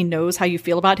acknowledged that he knows how you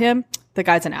feel about him. The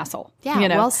guy's an asshole. Yeah, you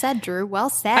know? Well said, Drew. Well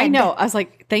said. I know. I was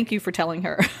like, thank you for telling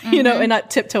her, and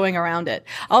not tiptoeing around it.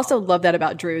 I also love that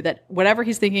about Drew, that whatever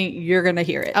he's thinking, you're going to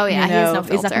hear it. Oh, yeah. He has no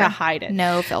filter. He's not going to hide it.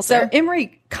 No filter. So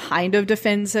Emery kind of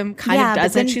defends him, kind of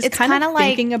doesn't. She's kind of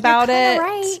thinking about it.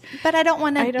 Right. But I don't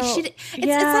want to. It's like you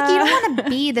don't want to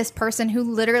be this person who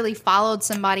literally followed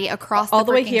somebody across all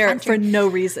the way here country for no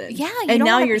reason. Yeah. And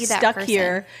now you're stuck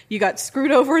here. You got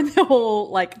screwed over in the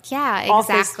whole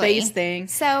office space thing.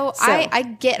 So I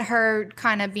get her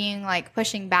kind of being like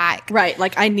pushing back. Right.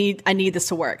 Like I need this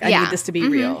to work. I need this to be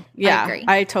real. Yeah. I agree.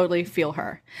 I totally feel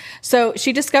her. So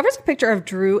she discovers a picture of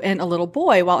Drew and a little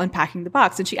boy while unpacking the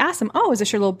box. And she asks him, oh, is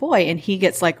this your little boy? And he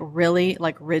gets like really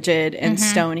like rigid and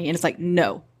stony. And it's like,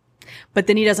 no. But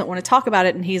then he doesn't want to talk about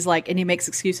it. And he's like, and he makes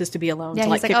excuses to be alone to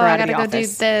like kick her out of the office. I gotta go do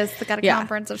this. I got a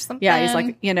conference or something. Yeah. He's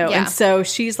like, and so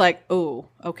she's like, oh,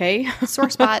 okay. Sore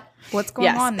spot. What's going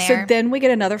on there? So then we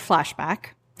get another flashback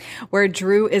where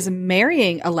Drew is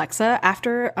marrying Alexa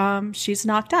after she's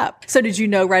knocked up. So did you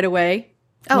know right away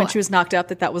when she was knocked up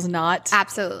that was not.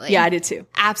 Absolutely. Yeah, I did too.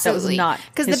 Absolutely. That was not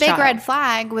because the big red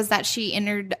flag was that she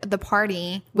entered the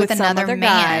party with another man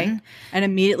guy and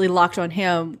immediately locked on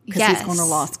him because he's going to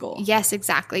law school. Yes,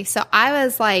 exactly. So I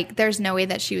was like, there's no way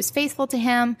that she was faithful to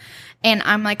him. And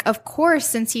I'm like, of course,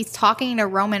 since he's talking to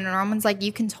Roman and Roman's like,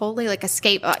 you can totally like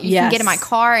escape. You can get in my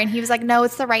car. And he was like, no,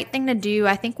 it's the right thing to do.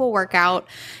 I think we'll work out,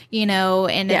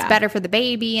 and it's better for the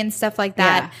baby and stuff like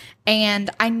that. Yeah. And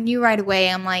I knew right away,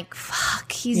 I'm like,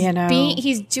 fuck, he's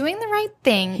doing the right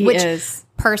thing. He is.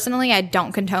 Personally, I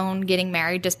don't condone getting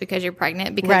married just because you're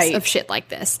pregnant because of shit like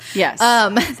this. Yes.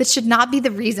 That should not be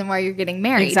the reason why you're getting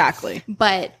married. Exactly.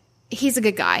 But he's a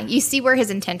good guy. You see where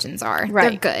his intentions are.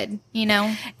 Right. They're good,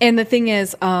 And the thing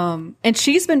is, and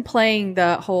she's been playing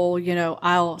the whole,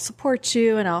 I'll support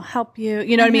you and I'll help you.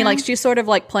 You know what I mean? Like she's sort of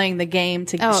like playing the game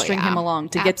to string him along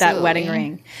to get that wedding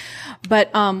ring. But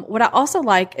what I also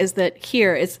like is that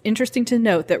here, it's interesting to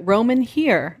note that Roman's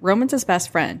his best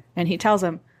friend. And he tells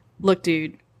him, look,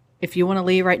 dude, if you want to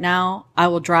leave right now, I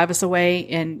will drive us away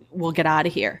and we'll get out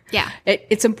of here. Yeah.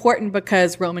 It's important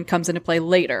because Roman comes into play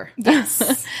later.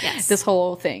 Yes. Yes. This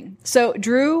whole thing. So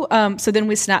Drew, so then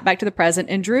we snap back to the present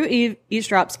and Drew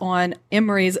eavesdrops on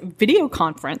Emery's video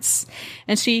conference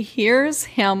and she hears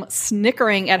him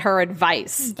snickering at her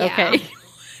advice. Yeah. Okay.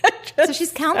 So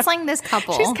she's counseling this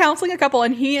couple. She's counseling a couple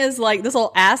and he is like this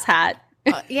little asshat.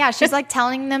 She's like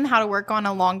telling them how to work on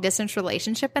a long distance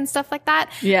relationship and stuff like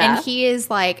that. Yeah. And he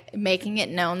is like making it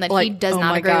known that he does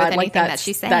not agree with anything that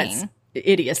she's saying. That's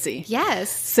idiocy. Yes.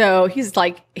 So he's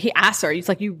like, he asks her, he's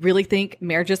like, you really think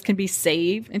marriages can be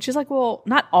saved? And she's like, well,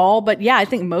 not all, but yeah, I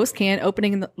think most can.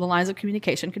 Opening the lines of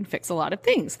communication can fix a lot of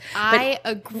things. I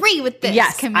agree with this.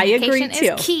 Yes, communication I agree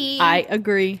too. Is key. I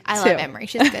agree I too. love Emery.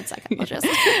 She's a good psychologist.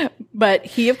 But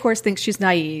he, of course, thinks she's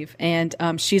naive and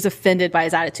she's offended by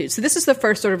his attitude. So this is the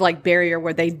first sort of like barrier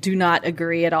where they do not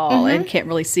agree at all and can't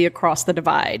really see across the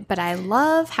divide. But I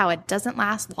love how it doesn't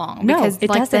last long. No, because it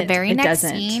like doesn't. The very It next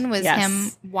doesn't. scene was Yes.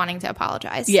 him wanting to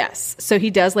apologize. Yes. So he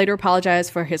does later apologize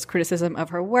for his criticism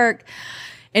of her work.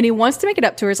 And he wants to make it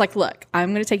up to her. He's like, look,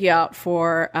 I'm going to take you out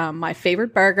for my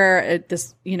favorite burger at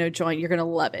this, joint. You're going to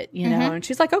love it, know? And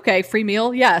she's like, okay, free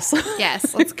meal. Yes.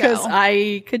 Yes, let's go. Because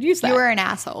I could use that. You were an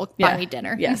asshole. Buy me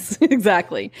dinner. Yes,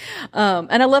 exactly.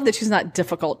 And I love that she's not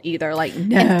difficult either. Like,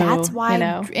 no. And that's why.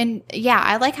 And yeah,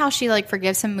 I like how she like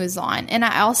forgives him, moves on. And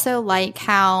I also like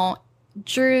how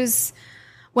Drew's,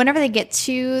 whenever they get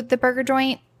to the burger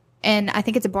joint, and I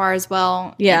think it's a bar as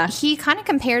well. Yeah. He kind of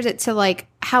compares it to like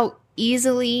how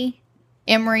easily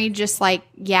Emery just like,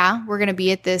 yeah, we're going to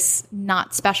be at this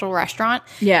not special restaurant.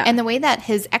 Yeah. And the way that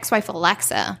his ex-wife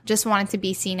Alexa just wanted to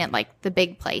be seen at like the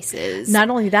big places. Not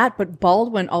only that, but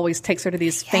Baldwin always takes her to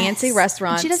these fancy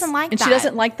restaurants. And she doesn't like that. And she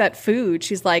doesn't like that food.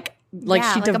 She's like she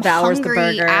devours I'm the hungry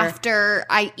burger after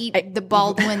I eat the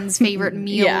Baldwin's favorite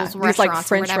meals, restaurants, these like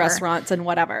French or restaurants and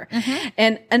whatever.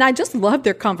 And I just loved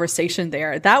their conversation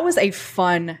there. That was a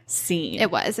fun scene. It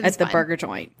was at the fun. burger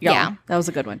joint. Y'all, Yeah, that was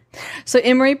a good one. So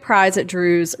Emery prides at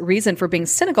Drew's reason for being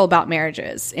cynical about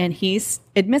marriages, and he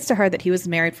admits to her that he was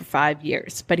married for 5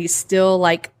 years, but he's still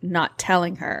like not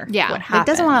telling her. Yeah, what happened.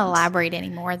 doesn't want to elaborate any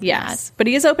more than that. But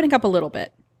he is opening up a little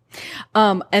bit.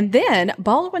 And then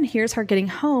Baldwin hears her getting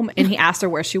home and he asks her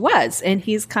where she was. And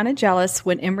he's kind of jealous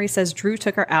when Emery says Drew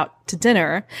took her out to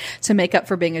dinner to make up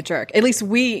for being a jerk. At least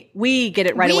we get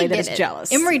it right away that it's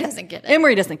jealous. Emery doesn't get it.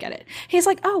 Emery doesn't get it. He's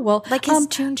like, oh, well. Like his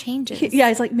tune changes.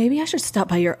 He's like, maybe I should stop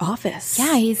by your office.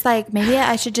 Yeah, he's like, maybe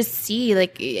I should just see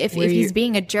like if he's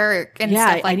being a jerk and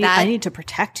stuff like that. I need to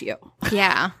protect you.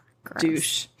 Yeah. Gross.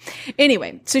 Douche.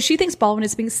 Anyway, so she thinks Baldwin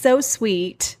is being so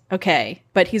sweet. Okay.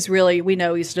 But we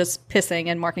know he's just pissing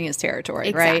and marking his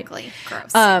territory, right? Exactly.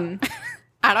 Gross.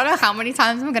 I don't know how many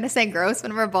times I'm going to say gross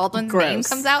whenever Baldwin's name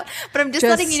comes out, but I'm just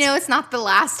letting you know it's not the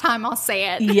last time I'll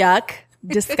say it. Yuck.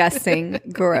 Disgusting.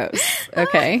 Gross.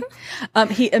 Okay.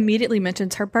 He immediately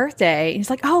mentions her birthday.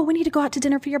 He's like, oh, we need to go out to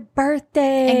dinner for your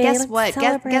birthday. And guess Let's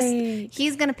what? Guess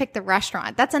he's going to pick the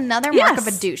restaurant. That's another mark of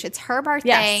a douche. It's her birthday.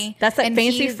 Yes. That's that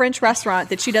fancy French restaurant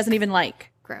that she doesn't even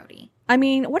like. Grody. I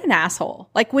mean, what an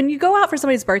asshole. Like when you go out for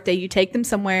somebody's birthday, you take them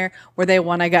somewhere where they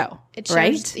want to go. It shows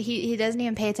right? He doesn't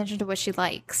even pay attention to what she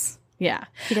likes. Yeah.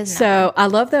 He doesn't So I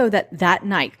love though that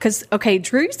night, because, okay,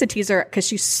 Drew used to tease her because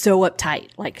she's so uptight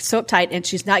and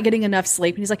she's not getting enough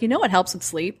sleep. And he's like, you know what helps with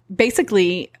sleep?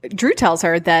 Basically, Drew tells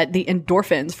her that the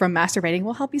endorphins from masturbating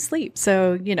will help you sleep.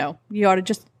 So, you ought to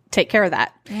just take care of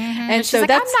that. Mm-hmm. And so I'm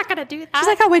not going to do that. She's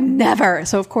like, I would never.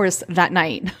 So of course that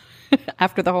night,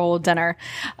 after the whole dinner,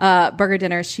 burger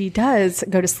dinner, she does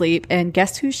go to sleep. And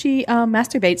guess who she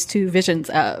masturbates to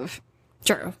visions of?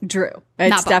 Drew.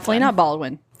 It's definitely not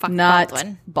Baldwin. Fuck Not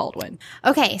Baldwin. Baldwin.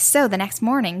 Okay, so the next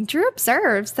morning, Drew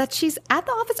observes that she's at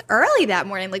the office early that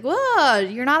morning. Like, whoa,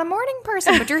 you're not a morning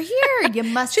person, but you're here. You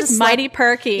must have She's slept. mighty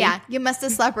perky. Yeah, you must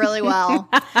have slept really well.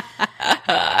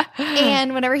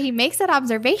 And whenever he makes that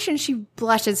observation, she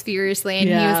blushes furiously. And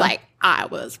he was like, I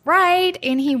was right.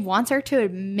 And he wants her to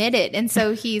admit it. And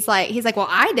so he's like, well,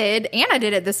 I did. And I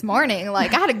did it this morning.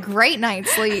 Like, I had a great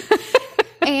night's sleep.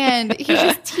 And he's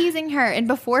just teasing her. And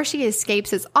before she escapes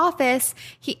his office,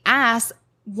 he asks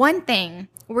one thing.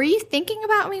 Were you thinking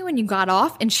about me when you got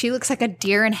off? And she looks like a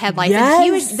deer in headlights.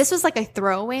 Yes. And this was like a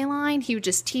throwaway line. He was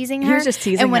just teasing her.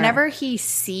 And whenever he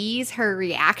sees her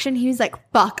reaction, he was like,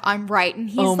 fuck, I'm right. And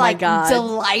he's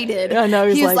delighted. I know.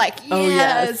 He's like,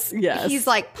 yes. Oh, yes. He's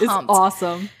like pumped. It's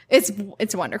awesome.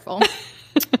 It's wonderful.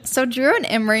 So Drew and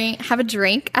Emery have a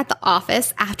drink at the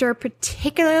office after a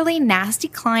particularly nasty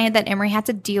client that Emery had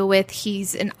to deal with.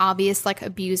 He's an obvious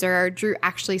abuser. Drew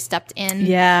actually stepped in.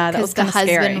 Yeah, that was because the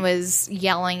husband scary. was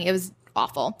yelling. It was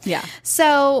awful. Yeah.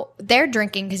 So they're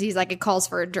drinking because he's like, it calls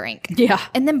for a drink. Yeah.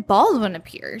 And then Baldwin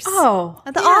appears. At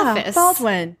the office.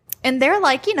 Baldwin. And they're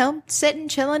like, sitting,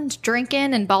 chilling,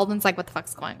 drinking. And Baldwin's like, what the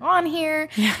fuck's going on here?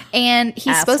 Yeah. And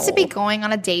he's supposed to be Asshole. going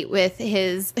on a date with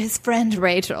his friend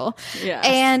Rachel. Yes.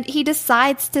 And he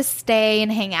decides to stay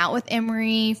and hang out with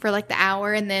Emery for the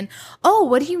hour. And then,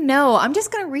 what do you know? I'm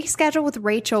just going to reschedule with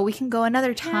Rachel. We can go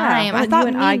another time. why I don't thought you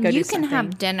and I go you do can something?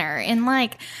 have dinner.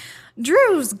 And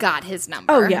Drew's got his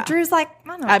number. Oh, yeah. Drew's like, I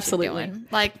know what Absolutely. you're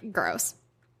doing. Gross.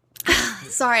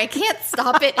 Sorry, I can't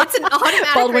stop it. It's an automatic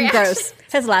Baldwin reaction. Gross.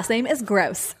 His last name is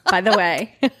Gross, by the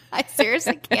way. I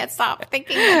seriously can't stop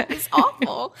thinking that he's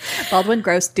awful. Baldwin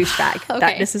Gross douchebag. Okay.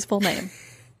 That is his full name.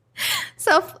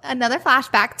 So another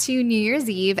flashback to New Year's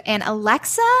Eve, and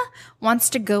Alexa wants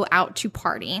to go out to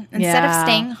party instead of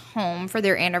staying home for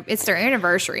it's their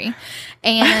anniversary.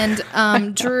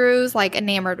 And Drew's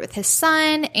enamored with his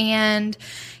son, and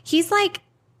he's like,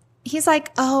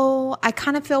 oh, I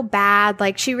kind of feel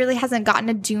bad. She really hasn't gotten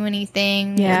to do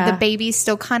anything. Yeah. The baby's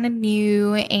still kind of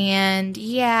new. And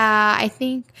I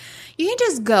think you can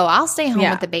just go. I'll stay home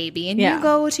with the baby. And you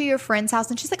go to your friend's house.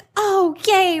 And she's like, oh,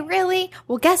 yay, really?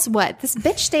 Well, guess what? This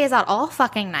bitch stays out all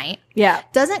fucking night. Yeah.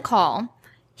 Doesn't call.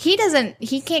 He can't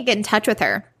get in touch with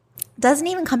her. Doesn't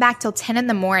even come back till 10 in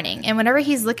the morning. And whenever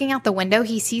he's looking out the window,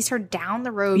 he sees her down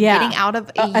the road getting out of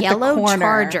a yellow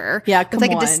Charger. Yeah, with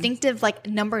a distinctive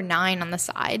number 9 on the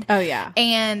side. Oh, yeah.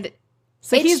 And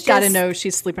so he's got to know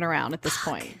she's sleeping around at this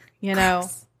point,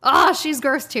 Oh, she's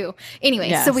gross too. Anyway,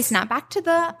 Yes. so we snap back to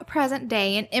the present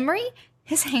day, and Emery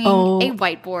has hanging a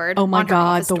whiteboard. Oh, my on her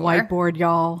God. office The door. whiteboard,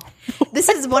 y'all. This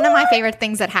is one of my favorite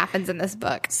things that happens in this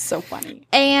book. So funny.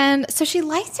 And so she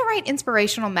likes to write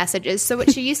inspirational messages. So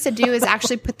what she used to do is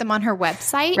actually put them on her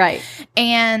website. Right.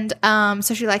 And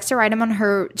so she likes to write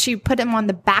them she put them on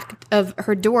the back of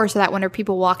her door so that when her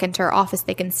people walk into her office,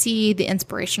 they can see the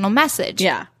inspirational message.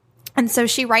 Yeah. And so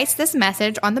she writes this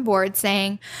message on the board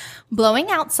saying, blowing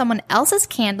out someone else's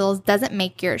candles doesn't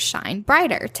make yours shine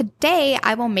brighter. Today,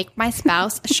 I will make my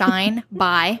spouse shine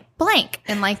by blank.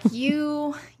 And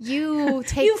you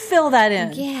take... You fill that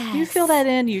in. Yes. You fill that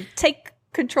in. You take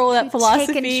control of that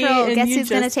philosophy. Take control. and Guess you who's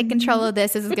going to just- take control of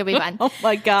this? This is going to be fun. Oh,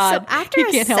 my God. So after You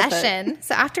a can't help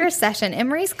it. session,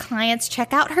 Emery's clients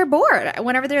check out her board.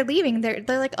 Whenever they're leaving, they're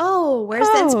like, "Oh, where's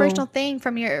the inspirational thing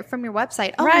from your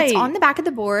website? Oh, Right. it's on the back of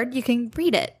the board. You can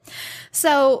read it."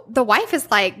 So the wife is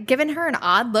giving her an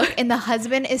odd look, and the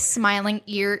husband is smiling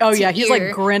ear. Oh, to yeah, he's,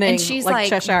 ear, grinning and she's like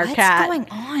Cheshire "What's Cat." going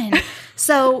on?"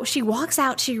 So she walks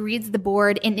out, she reads the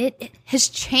board, and it has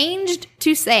changed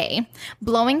to say,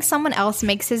 blowing someone else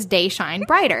makes his day shine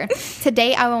brighter.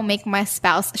 Today I will make my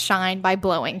spouse shine by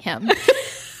blowing him.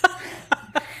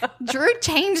 Drew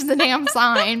changed the damn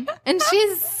sign, and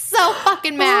she's so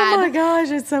fucking mad. Oh my gosh,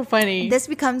 it's so funny. This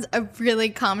becomes a really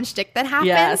common shtick that happens.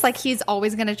 Yes. He's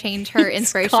always going to change her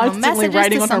inspirational constantly messages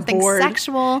writing to on her something board.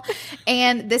 sexual.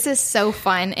 And this is so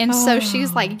fun. And so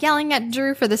she's yelling at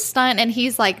Drew for the stunt, and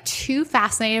he's too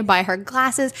fascinated by her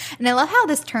glasses. And I love how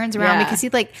this turns around Yeah. because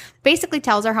he basically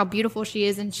tells her how beautiful she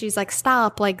is, and she's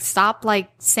stop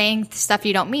saying stuff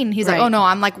you don't mean. And he's Right. oh no,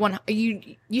 I'm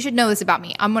you should know this about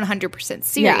me. I'm 100% serious.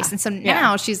 Yeah. And so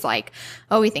now she's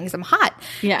oh, he thinks I'm hot.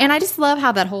 Yeah. And I just love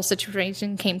how that whole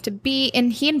situation came to be.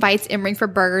 And he invites Emery for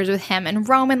burgers with him and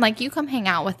Roman, you come hang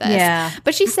out with us. Yeah.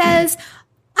 But she says,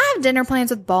 I have dinner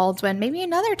plans with Baldwin, maybe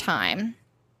another time.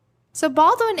 So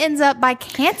Baldwin ends up by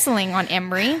canceling on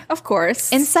Emery. Of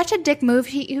course. In such a dick move,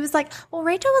 he was like, well,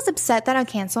 Rachel was upset that I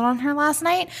canceled on her last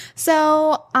night,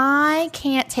 so I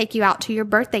can't take you out to your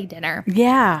birthday dinner.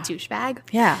 Yeah. Douchebag.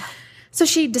 Yeah. So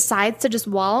she decides to just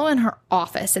wallow in her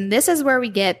office. And this is where we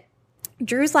get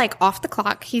Drew's like off the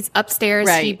clock. He's upstairs.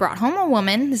 Right. He brought home a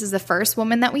woman. This is the first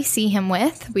woman that we see him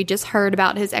with. We just heard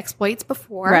about his exploits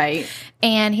before. Right.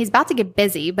 And he's about to get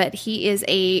busy, but he is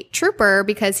a trooper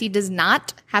because he does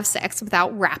not have sex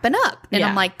without wrapping up. And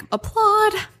I'm like,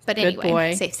 applaud. But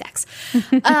anyway, safe sex.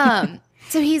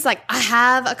 So he's like, I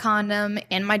have a condom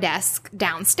in my desk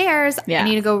downstairs. I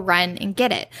need to go run and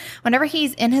get it. Whenever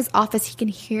he's in his office, he can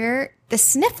hear the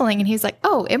sniffling and he's like,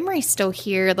 oh, Emery's still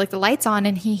here. Like the light's on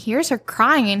and he hears her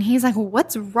crying and he's like,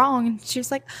 what's wrong? And she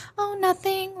was like, oh,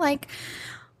 nothing. Like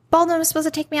Baldwin was supposed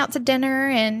to take me out to dinner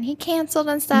and he canceled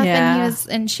and stuff.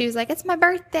 And she was like, it's my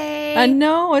birthday. I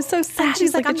know. It's so sad. And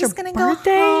she's like, I'm just going to go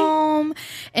home.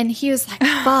 And he was like,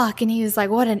 fuck. And he was like,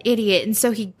 what an idiot. And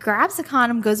so he grabs the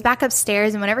condom, goes back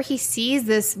upstairs. And whenever he sees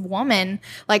this woman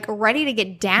like ready to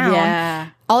get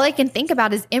down, all I can think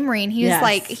about is Emery. And he was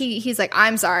like, he's like,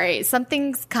 I'm sorry.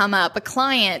 Something's come up, a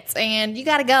client, and you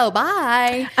got to go.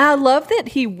 Bye. I love that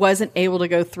he wasn't able to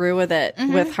go through with it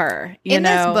with her. In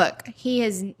this book,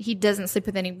 he doesn't sleep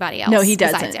with anybody else. No, he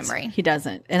doesn't. Besides Emery. He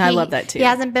doesn't. And I love that too. He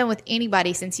hasn't been with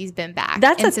anybody since he's been back.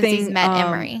 That's and the thing. Since he's met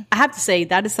Emery. I have to say,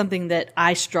 that is something that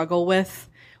I struggle with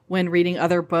when reading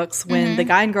other books, when the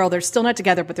guy and girl, they're still not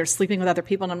together, but they're sleeping with other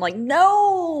people. And I'm like,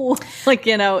 no, like,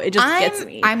 you know, it just gets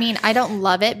me. I mean, I don't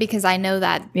love it because I know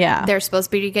that they're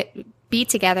supposed to be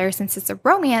together since it's a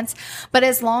romance. But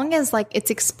as long as like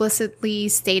it's explicitly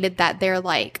stated that they're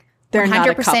like, they're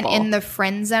 100% in the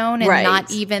friend zone and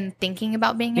not even thinking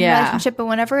about being in a relationship. But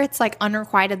whenever it's like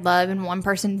unrequited love and one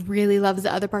person really loves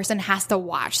the other person, has to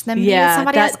watch them be with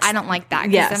somebody else, I don't like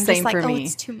that. Yeah, I'm same just like, for me.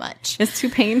 It's too much. It's too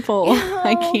painful.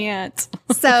 I can't.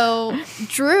 So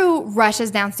Drew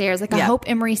rushes downstairs. Like, I hope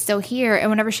Emery's still here. And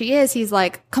whenever she is, he's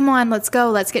like, come on, let's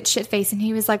go. Let's get shit faced. And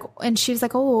he was like, and she was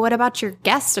like, oh, what about your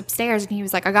guest upstairs? And he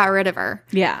was like, I got rid of her.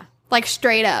 Yeah. Like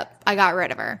straight up, I got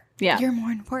rid of her. Yeah. You're more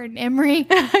important, Emery.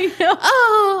 I know.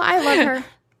 Oh, I love her.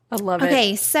 I love it.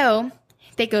 Okay, so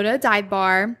they go to a dive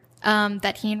bar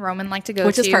that he and Roman like to go to.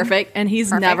 Which is perfect. And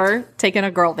he's never taken a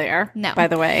girl there, by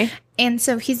the way. And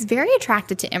so he's very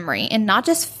attracted to Emery, and not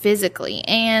just physically.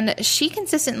 And she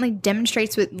consistently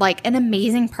demonstrates with like an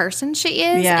amazing person she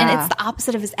is. Yeah. And it's the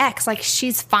opposite of his ex. Like,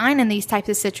 she's fine in these types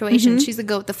of situations. She's a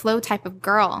go with the flow type of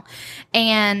girl.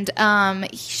 And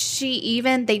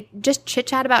they just chit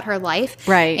chat about her life.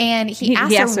 Right. And he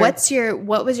asked her,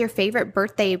 what was your favorite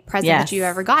birthday present that you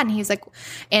ever got? And he's like,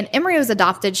 and Emery was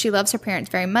adopted. She loves her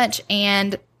parents very much.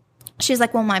 And she's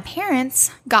like, well, my parents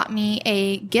got me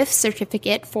a gift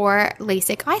certificate for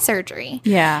LASIK eye surgery.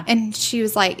 Yeah. And she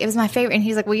was like, it was my favorite. And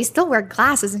he's like, well, you still wear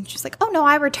glasses. And she's like, oh, no,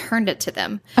 I returned it to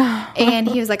them. And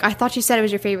he was like, I thought you said it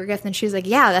was your favorite gift. And she was like,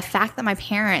 yeah, the fact that my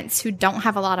parents, who don't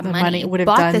have a lot of money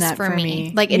bought this for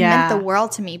me. Like, it meant the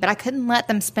world to me. But I couldn't let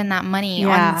them spend that money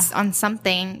on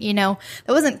something, you know,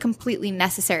 that wasn't completely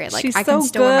necessary. Like, she's I can so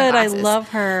still wear my good. glasses. I love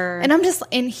her. And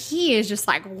and he is just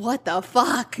like, what the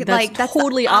fuck? That's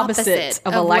totally opposite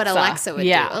of Alexa. What Alexa would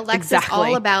do. Alexa's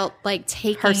all about like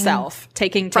taking herself,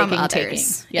 taking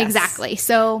others. Yes. Exactly.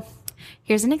 So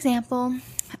here's an example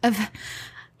of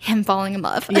him falling in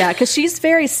love. Yeah, because she's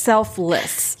very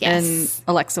selfless, and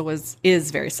Alexa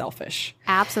is very selfish.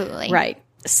 Absolutely. Right.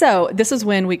 So this is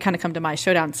when we kind of come to my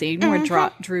showdown scene where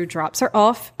Drew drops her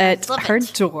off at her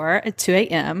door at 2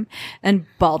 a.m. and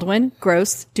Baldwin,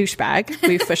 gross douchebag,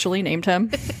 we officially named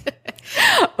him,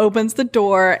 opens the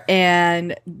door,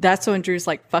 and that's when Drew's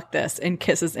like, fuck this, and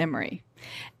kisses Emery.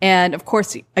 And of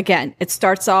course, again, it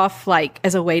starts off like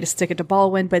as a way to stick it to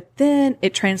Baldwin, but then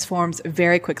it transforms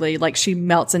very quickly. Like, she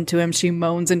melts into him, she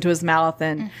moans into his mouth,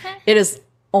 and it is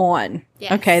on.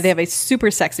 Yes. Okay, they have a super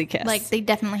sexy kiss. Like, they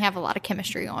definitely have a lot of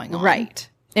chemistry going on. Right.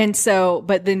 And so,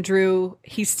 but then Drew,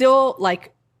 he's still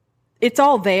like, it's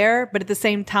all there, but at the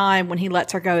same time, when he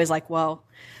lets her go, he's like, well,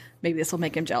 maybe this will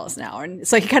make him jealous now. And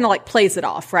so he kind of like plays it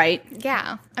off, right?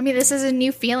 Yeah. I mean, this is a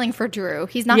new feeling for Drew.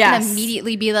 He's not going to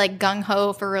immediately be like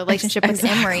gung-ho for a relationship with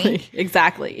Emery.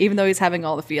 Exactly. Even though he's having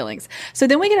all the feelings. So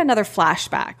then we get another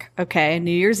flashback, okay?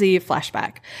 New Year's Eve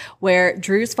flashback, where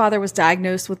Drew's father was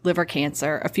diagnosed with liver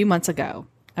cancer a few months ago.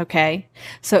 Okay.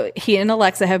 So he and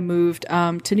Alexa have moved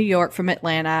to New York from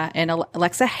Atlanta, and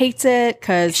Alexa hates it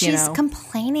because she's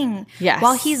complaining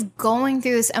while he's going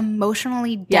through this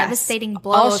emotionally devastating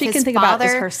blow. All she can think about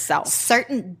is herself.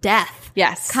 Certain death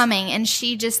coming. And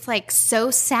she just like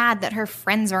so sad that her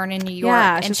friends aren't in New York.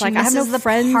 Yeah, and she like, misses the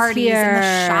parties and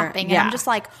the shopping. And I'm just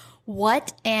like,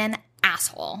 what an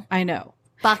asshole. I know.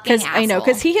 I know,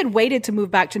 because he had waited to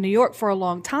move back to New York for a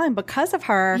long time because of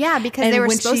her. Yeah, because they were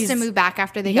supposed to move back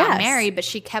after they got married, but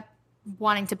she kept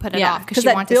wanting to put it off because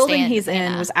that building he's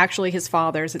in was actually his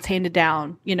father's. It's handed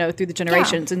down, through the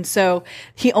generations. And so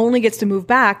he only gets to move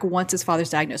back once his father's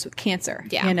diagnosed with cancer,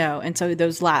 and so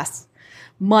those last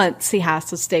months he has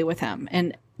to stay with him.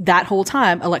 And that whole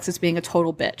time, Alexis being a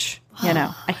total bitch,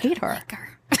 I hate her.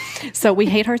 So we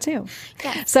hate her too.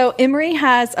 Yes. So Emery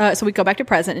has, so we go back to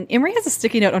present, and Emery has a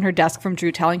sticky note on her desk from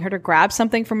Drew telling her to grab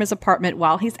something from his apartment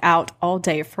while he's out all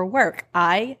day for work.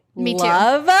 Me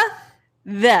love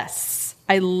this.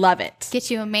 I love it. Get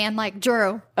you a man like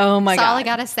Drew. Oh my God. That's all I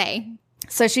gotta say.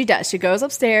 So she does. She goes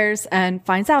upstairs and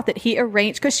finds out that he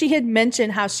arranged, because she had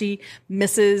mentioned how she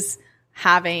misses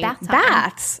having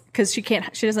baths because she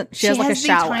has like a shower. She has the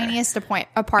tiniest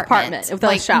apartment with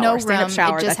a shower, no room.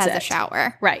 Shower, it just has a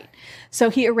shower. Right. So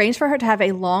he arranged for her to have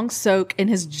a long soak in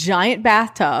his giant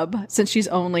bathtub, since she's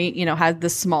only, had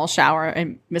this small shower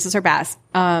and misses her baths.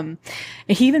 And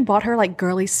he even bought her like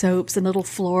girly soaps and little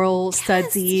floral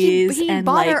studsies. He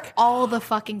bought her all the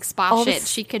fucking spa shit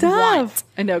she could want.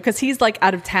 I know, because he's like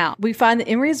out of town. We find that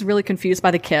Emery is really confused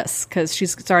by the kiss because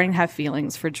she's starting to have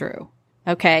feelings for Drew.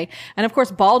 Okay. And of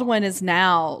course, Baldwin is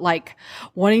now like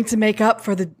wanting to make up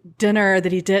for the dinner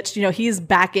that he ditched. He's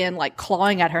back in like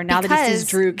clawing at her now that he sees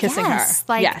Drew kissing her.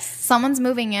 Someone's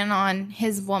moving in on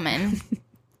his woman.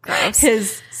 Gross.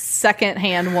 His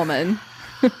second-hand woman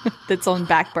that's on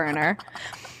back burner.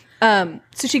 So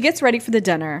she gets ready for the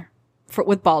dinner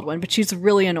with Baldwin, but she's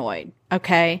really annoyed.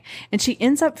 Okay. And she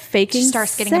ends up faking She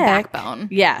starts getting a backbone.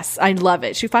 Yes. I love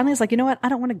it. She finally is like, you know what? I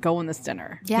don't want to go on this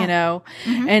dinner. Yeah.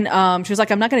 And she was like,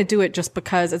 I'm not going to do it just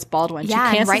because it's Baldwin. Yeah,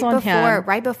 she cancels on him.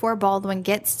 Right before Baldwin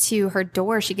gets to her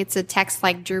door, she gets a text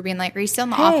like Drew being like, are you still in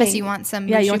the office? You want some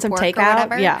you want some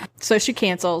takeout? Yeah. So she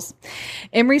cancels.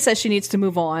 Emery says she needs to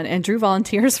move on, and Drew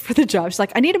volunteers for the job. She's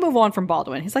like, I need to move on from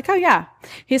Baldwin. He's like, oh yeah.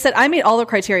 He said, I meet all the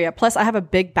criteria. Plus I have a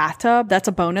big bathtub. That's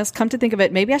a bonus. Come to think of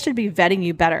it, maybe I should be vetting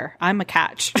you better. I'm a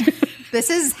catch. This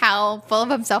is how full of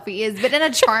himself he is, but in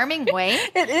a charming way.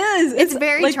 It is. It's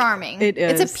very charming. It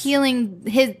is. It's appealing.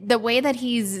 The way that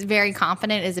he's very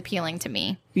confident is appealing to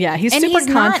me. Yeah, he's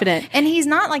super confident. And he's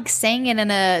not like saying it in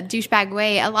a douchebag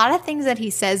way. A lot of things that he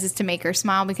says is to make her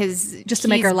smile because just to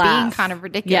make her laugh. Being kind of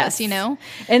ridiculous,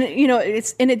 And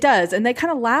it does. And they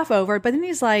kind of laugh over it, but then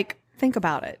he's like, think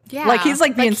about it. Yeah. Like he's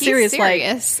like being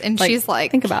serious. And she's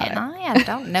like, think about it. I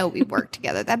don't know. We work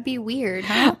together. That'd be weird,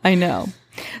 huh? I know.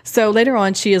 So later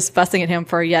on, she is fussing at him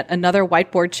for yet another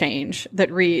whiteboard change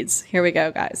that reads, here we go,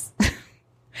 guys.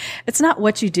 It's not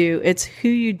what you do. It's who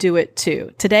you do it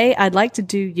to. Today, I'd like to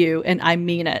do you, and I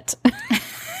mean it.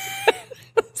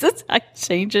 This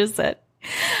changes it.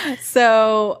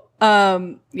 So,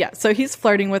 so he's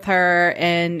flirting with her,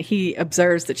 and he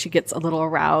observes that she gets a little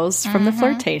aroused from the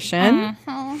flirtation.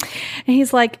 And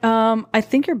he's like, I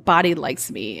think your body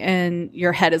likes me and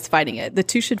your head is fighting it. The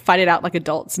two should fight it out like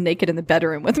adults naked in the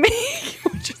bedroom with me,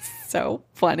 which is so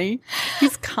funny.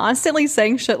 He's constantly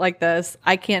saying shit like this.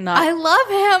 I cannot. I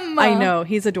love him. I know.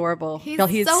 He's adorable.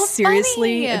 He's so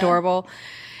seriously adorable.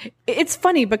 It's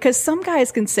funny because some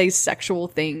guys can say sexual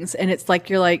things and it's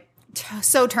like, you're like,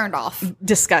 so turned off.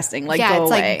 Disgusting. Like, yeah, go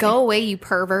it's away. like, go away, you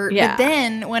pervert. Yeah. But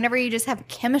then whenever you just have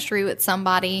chemistry with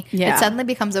somebody, it suddenly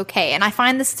becomes okay. And I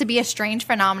find this to be a strange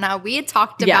phenomenon. We had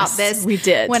talked about this. We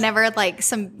did. Whenever like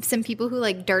some people who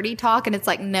like dirty talk and it's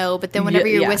like, no. But then whenever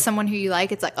you're with someone who you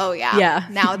like, it's like, oh yeah. Yeah.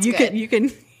 Now it's good. You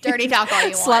can dirty talk all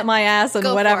you want. Slut my ass and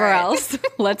whatever else.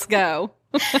 Let's go.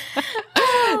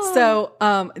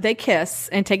 So they kiss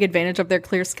and take advantage of their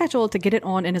clear schedule to get it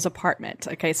on in his apartment.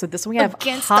 Okay, so this one we have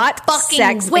hot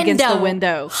sex against the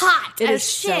window. Hot. It is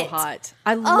so hot.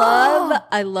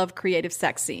 I love creative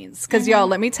sex scenes because y'all,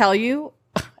 let me tell you,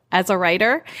 as a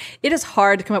writer, it is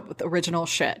hard to come up with original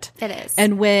shit. It is.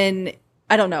 And when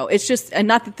I don't know, it's just, and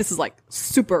not that this is like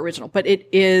super original, but it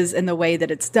is in the way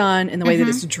that it's done, in the way that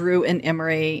it's Drew and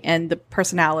Emery, and the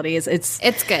personalities. It's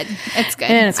good. It's good.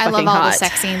 And it's I love all the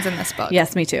sex scenes in this book.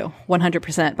 Yes, me too.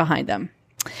 100% behind them.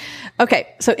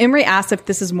 Okay, so Emery asks if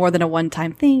this is more than a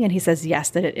one-time thing, and he says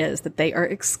yes, that it is, that they are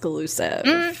exclusive.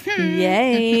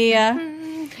 Yay.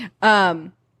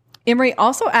 Emery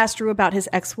also asked Drew about his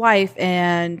ex-wife,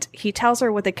 and he tells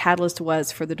her what the catalyst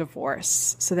was for the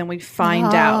divorce. So then we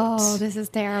find out. Oh, this is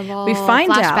terrible. We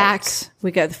find out.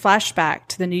 We get the flashback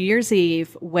to the New Year's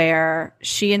Eve where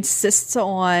she insists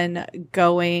on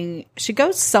going. She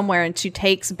goes somewhere and she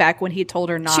takes Beck when he told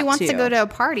her not to. She wants to go to a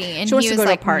party. And she wants he to go was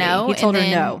to like, a party. No. He told and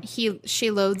her no. She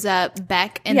loads up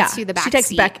Beck into the back she takes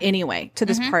seat. Beck anyway to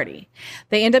this party.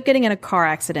 They end up getting in a car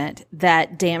accident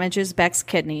that damages Beck's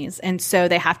kidneys. And so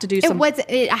they have to do some.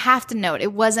 I have to note,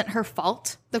 it wasn't her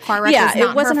fault. The car wreck was not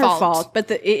it wasn't her fault.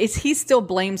 But he still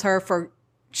blames her for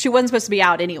she wasn't supposed to be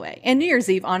out anyway. And New Year's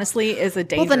Eve, honestly, is a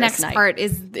dangerous night. Well, the next part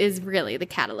is really the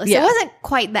catalyst. Yeah. It wasn't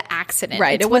quite the accident.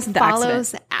 Right. It's it wasn't the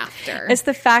follows accident. after. It's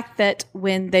the fact that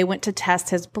when they went to test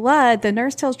his blood, the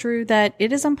nurse tells Drew that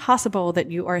it is impossible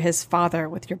that you are his father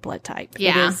with your blood type.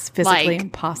 Yeah, it is physically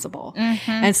impossible.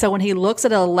 And so when he looks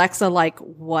at Alexa like,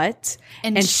 what?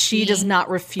 And she does not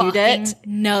refute it.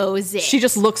 Knows it. She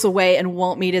just looks away and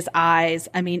won't meet his eyes.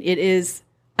 I mean, it is...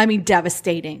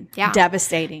 devastating. Yeah.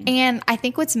 Devastating. And I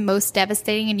think what's most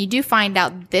devastating, and you do find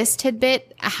out this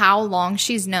tidbit, how long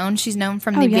she's known. She's known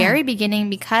from the very beginning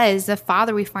because the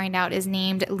father, we find out, is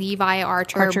named Levi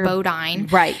Archer Bodine.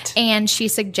 Right. And she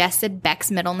suggested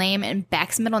Beck's middle name, and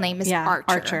Beck's middle name is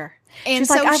Archer. And she's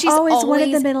so like, I've always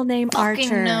wanted the middle name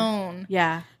Archer. Known.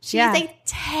 Yeah. She's a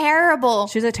terrible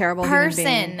She's a terrible person.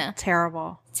 Human being.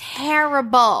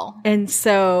 Terrible. And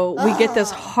so we get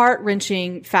this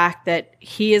heart-wrenching fact that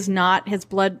he is not his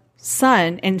blood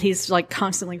son, and he's like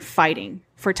constantly fighting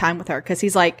for time with her because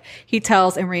he's like, he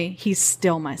tells Emery, he's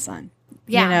still my son.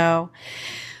 Yeah. You know?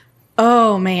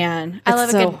 Oh man. I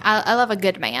love a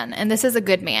good man, and this is a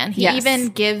good man. He even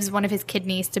gives one of his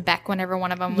kidneys to Beck whenever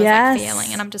one of them was like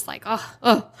failing, and I'm just like,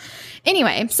 oh.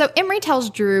 Anyway, so Emery tells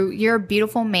Drew, "You're a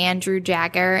beautiful man, Drew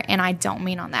Jagger, and I don't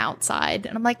mean on the outside."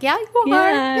 And I'm like, "Yeah, you are.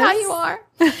 Yeah, you are."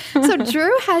 So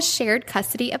Drew has shared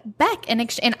custody of Beck, and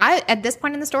I at this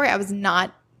point in the story, I was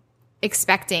not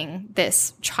expecting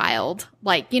this child.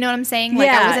 Like, you know what I'm saying? Like,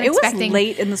 I wasn't expecting. It was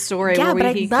late in the story where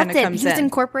but he loved it. He was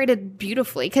incorporated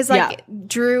beautifully because, like,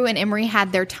 Drew and Emery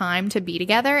had their time to be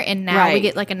together, and now we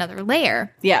get like another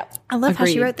layer. Yeah, I love how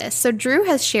she wrote this. So Drew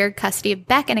has shared custody of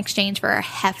Beck in exchange for a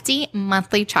hefty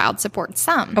monthly child support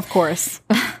sum. Of course.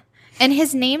 And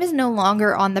his name is no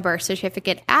longer on the birth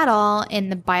certificate at all,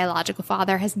 and the biological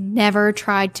father has never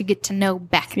tried to get to know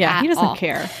Beck at all. He doesn't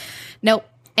care. Nope.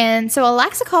 And so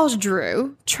Alexa calls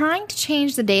Drew, trying to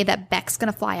change the day that Beck's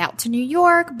going to fly out to New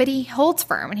York, but he holds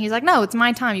firm. And he's like, no, it's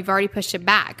my time. You've already pushed it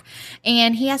back.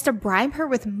 And he has to bribe her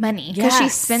with money because she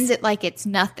spends it like it's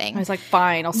nothing. I was like,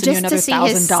 fine, I'll send you another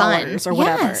 $1,000 or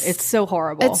whatever. Yes. It's so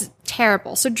horrible. It's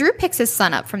terrible. So Drew picks his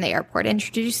son up from the airport,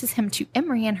 introduces him to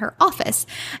Emery in her office,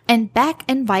 and Beck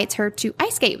invites her to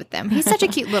ice skate with them. He's such a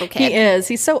cute little kid. He is.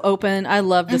 He's so open. I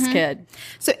love this kid.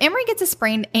 So Emery gets a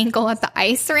sprained ankle at the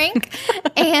ice rink,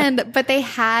 but they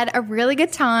had a really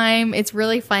good time. It's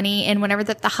really funny. And whenever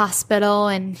they're at the hospital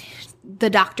and the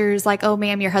doctor's like, oh,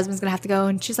 ma'am, your husband's going to have to go.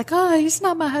 And she's like, oh, he's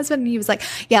not my husband. And he was like,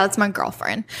 yeah, that's my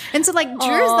girlfriend. And so, like, Drew's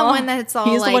the one that's all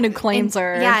he's the one who claims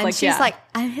her. Yeah, and she's like,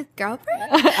 I'm his girlfriend.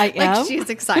 I am. Like, she's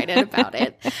excited about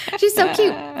it. She's so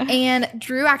cute. And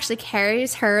Drew actually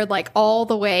carries her, like, all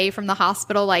the way from the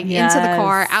hospital, like, into the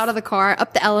car, out of the car,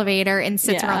 up the elevator, and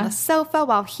sits her on the sofa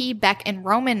while Beck, and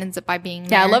Roman ends up by being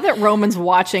there. Yeah, I love that Roman's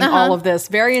watching all of this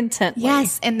very intently.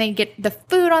 Yes, and they get the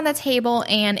food on the table,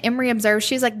 and Emery observes,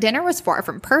 she's like, dinner was far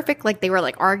from perfect. Like, they were,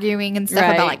 like, arguing and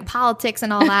stuff about, like, politics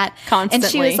and all that. Constantly.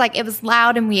 And she was like, it was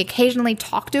loud, and we occasionally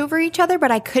talked over each other,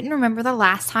 but I couldn't remember the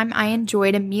last time I enjoyed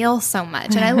a meal so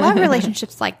much. And I love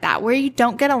relationships like that, where you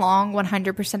don't get along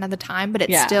 100% of the time, but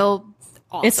it's still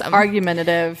awesome. It's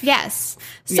argumentative. Yes.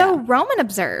 So Roman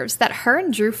observes that her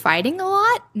and Drew fighting a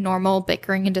lot, normal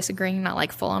bickering and disagreeing, not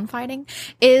like full-on fighting,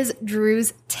 is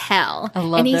Drew's tell. I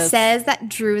love and he this. says that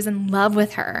Drew is in love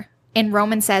with her. And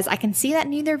Roman says, I can see that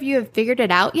neither of you have figured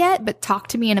it out yet, but talk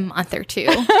to me in a month or two.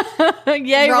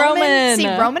 Yay, Roman. See,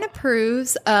 Roman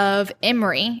approves of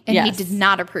Emery, and he did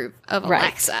not approve of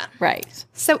Alexa. Right.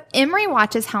 So Emery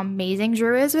watches how amazing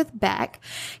Drew is with Beck.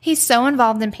 He's so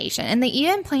involved and patient. And they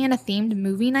even plan a themed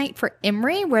movie night for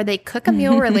Emery where they cook a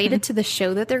meal related to the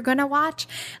show that they're going to watch.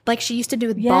 Like she used to do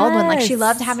with Baldwin. Like she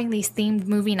loved having these themed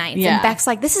movie nights. Yeah. And Beck's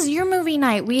like, this is your movie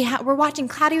night. We're watching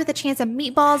Cloudy with a Chance of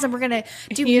Meatballs, and we're going to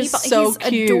do meatballs. So he's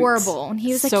cute. Adorable. And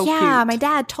he was like, yeah, cute. My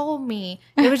dad told me.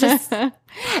 It was just...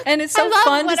 And it's so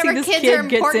fun to see this kid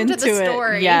gets into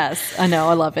it. Yes, I know.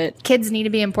 I love it. Kids need to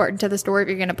be important to the story if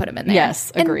you're going to put them in there.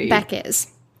 Yes, agreed. And Beck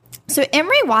is. So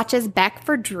Emery watches Beck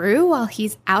for Drew while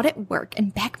he's out at work,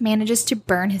 and Beck manages to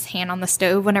burn his hand on the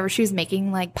stove whenever she was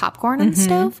making like popcorn on the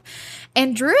stove.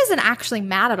 And Drew isn't actually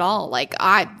mad at all. Like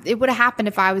it would have happened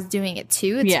if I was doing it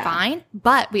too. It's fine.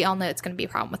 But we all know it's going to be a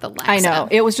problem with Alexa. I know.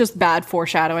 It was just bad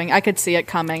foreshadowing. I could see it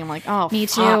coming. I'm like, oh, me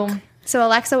fuck. too. So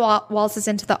Alexa waltzes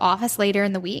into the office later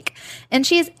in the week, and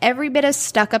she is every bit as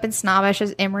stuck up and snobbish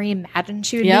as Emery imagined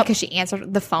she would be, because she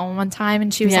answered the phone one time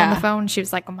and she was on the phone and she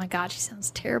was like, oh my God, she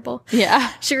sounds terrible.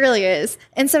 Yeah. She really is.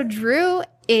 And so Drew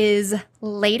is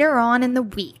later on in the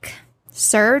week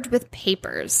served with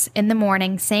papers in the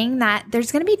morning saying that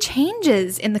there's going to be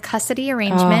changes in the custody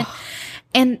arrangement.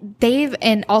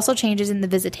 And also changes in the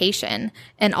visitation,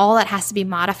 and all that has to be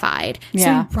modified.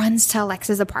 Yeah. So he runs to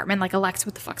Alexa's apartment, like, Alexa,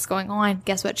 what the fuck's going on?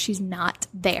 Guess what? She's not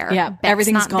there. Yeah. Beck's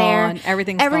Everything's not gone. there.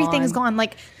 Everything's gone.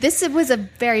 Like, this was a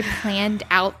very planned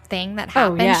out thing that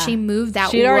happened. Oh, yeah. She moved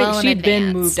out She'd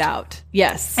been moved out.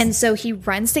 Yes. And so he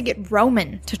runs to get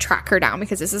Roman to track her down,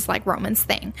 because this is like Roman's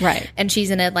thing. Right. And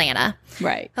she's in Atlanta.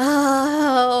 Right.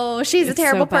 Oh, she's a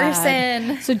terrible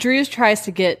person. So Drew tries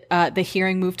to get the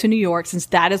hearing moved to New York, since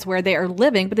that is where they are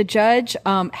living. But the judge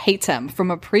hates him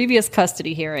from a previous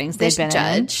custody hearings they've been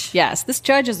judge? in. Yes. This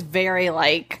judge is very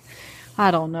like, I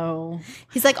don't know.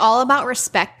 He's like all about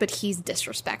respect, but he's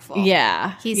disrespectful.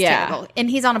 Yeah. He's terrible. And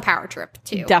he's on a power trip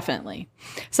too. Definitely.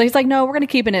 So he's like, no, we're going to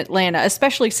keep in Atlanta,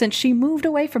 especially since she moved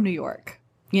away from New York.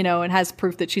 And has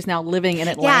proof that she's now living in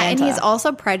Atlanta. Yeah, and he's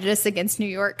also prejudiced against New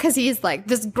York, because he's like,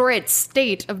 this great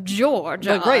state of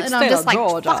Georgia. The great and state I'm just of like,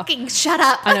 Georgia. fucking shut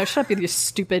up. I know, shut up with your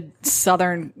stupid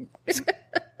Southern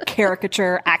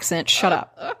caricature accent. Shut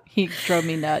up. He drove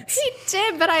me nuts. He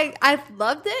did, but I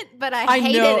loved it, but I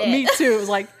hated it. Me too. It was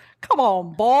like, come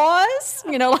on, boys.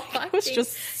 Like, it was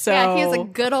just so. Yeah, he was a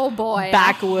good old boy.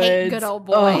 Backwoods. I hate good old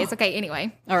boys. Ugh. Okay,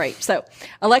 anyway. All right. So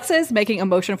Alexa is making a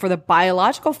motion for the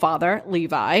biological father,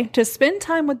 Levi, to spend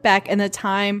time with Beck, and the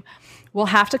time will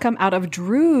have to come out of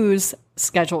Drew's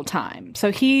scheduled time.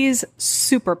 So he's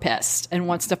super pissed and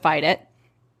wants to fight it.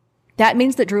 That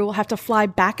means that Drew will have to fly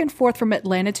back and forth from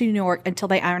Atlanta to New York until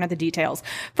they iron out the details.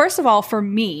 First of all, for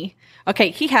me,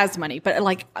 okay, he has money, but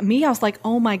like me, I was like,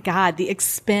 oh my God, the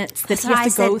expense that he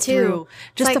has to go through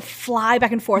just to fly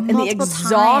back and forth, and the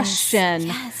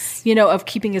exhaustion, of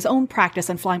keeping his own practice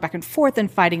and flying back and forth and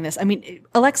fighting this. I mean,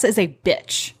 Alexa is a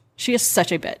bitch. She is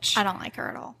such a bitch. I don't like her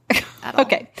at all.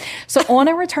 Okay. So on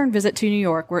a return visit to New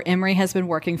York, where Emery has been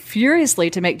working furiously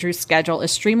to make Drew's schedule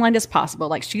as streamlined as possible,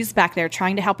 like she's back there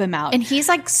trying to help him out. And he's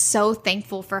like so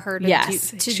thankful for her to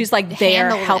she's like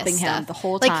there helping him the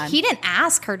whole time. Like, he didn't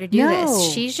ask her to do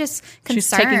this. She's just concerned.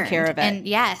 She's taking care of it. And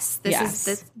yes,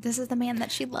 this is the man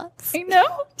that she loves. I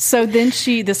know. So then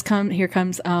here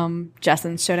comes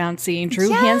Jessen's showdown scene. Drew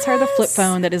hands her the flip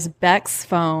phone that is Beck's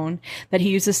phone that he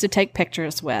uses to take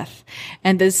pictures with.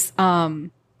 And this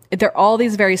there are all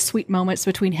these very sweet moments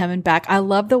between him and Beck. I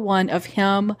love the one of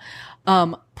him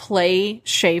play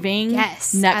shaving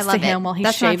next to him while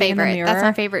he's shaving in the mirror. That's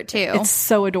my favorite too. It's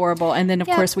so adorable. And then of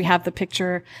course we have the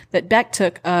picture that Beck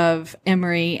took of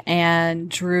Emery and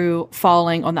Drew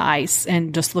falling on the ice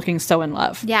and just looking so in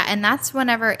love. Yeah, and that's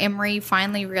whenever Emery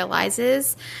finally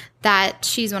realizes that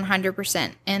she's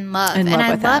 100% in love. And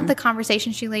I love the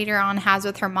conversation she later on has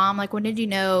with her mom. Like, when did you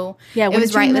know it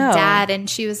was right with Dad? And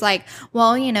she was like,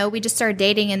 well, we just started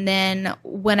dating. And then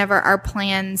whenever our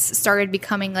plans started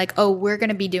becoming like, oh, we're going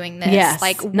to be doing this. Yes.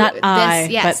 Like, not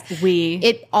but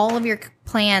we. All of your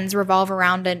plans revolve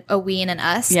around a we and an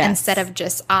us instead of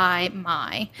just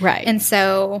my. Right. And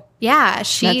so,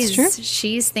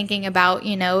 she's thinking about,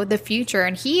 the future.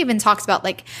 And he even talks about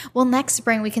like, well, next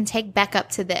spring we can take Beck up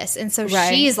to this. And so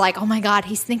she's like, oh my God,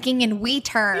 he's thinking in we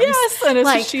terms. Yes. And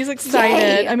like, she's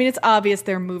excited. Yay. I mean, it's obvious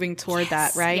they're moving toward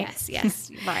that, right?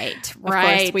 Yes. Right. Of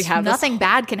course, we have nothing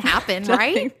bad can happen,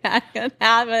 right? Nothing bad can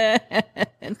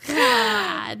happen.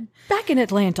 God. Back in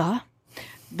Atlanta,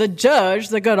 the judge,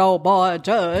 the good old boy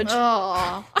judge,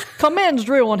 commends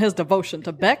Drew on his devotion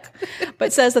to Beck,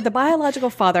 but says that the biological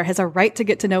father has a right to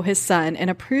get to know his son and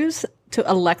approves to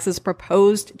Alexa's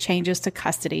proposed changes to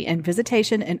custody and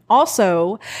visitation, and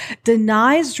also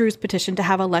denies Drew's petition to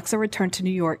have Alexa return to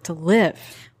New York to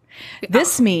live.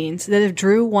 This means that if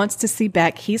Drew wants to see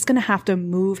Beck, he's going to have to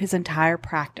move his entire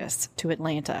practice to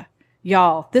Atlanta.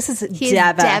 Y'all, this is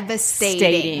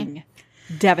devastating.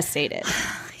 Devastated.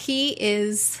 He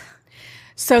is.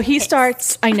 So he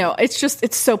starts, I know,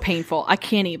 it's so painful. I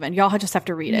can't even. Y'all just have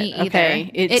to read it. Okay.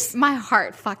 It's my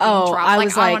heart fucking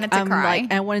dropped. I wanted to cry.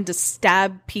 I wanted to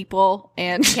stab people,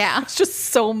 and I was just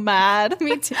so mad.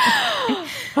 Me too.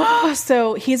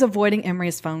 So he's avoiding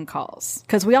Emery's phone calls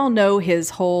because we all know his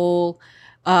whole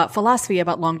philosophy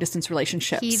about long distance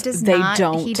relationships. He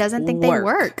doesn't think they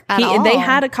work at all. They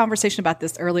had a conversation about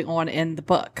this early on in the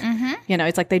book. Mm-hmm.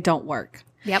 It's like they don't work.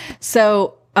 Yep.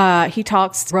 So he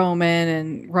talks to Roman,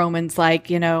 and Roman's like,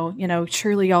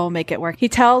 surely y'all will make it work. He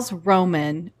tells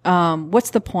Roman, what's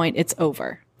the point? It's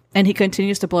over. And he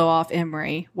continues to blow off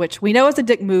Emery, which we know is a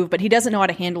dick move, but he doesn't know how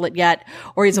to handle it yet,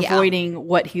 or he's avoiding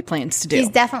what he plans to do. He's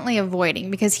definitely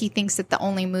avoiding because he thinks that the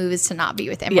only move is to not be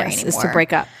with Emery anymore. Is to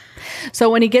break up. So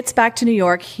when he gets back to New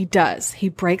York, he does. He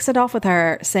breaks it off with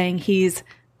her, saying he's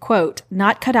quote,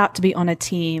 not cut out to be on a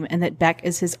team and that Beck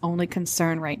is his only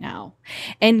concern right now.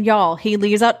 And y'all, he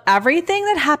leaves out everything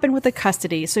that happened with the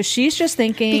custody. So she's just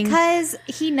thinking. Because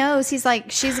he knows, he's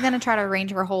like, she's going to try to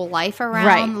arrange her whole life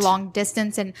around long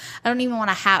distance. And I don't even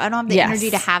want to I don't have the energy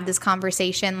to have this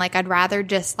conversation. Like, I'd rather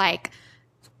just like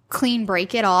clean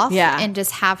break it off and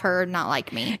just have her not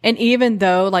like me. And even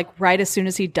though like right as soon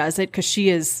as he does it, because she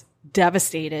is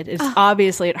devastated. It's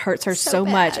obviously it hurts her so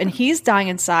much, and he's dying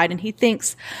inside, and he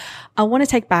thinks, I want to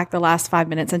take back the last 5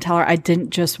 minutes and tell her I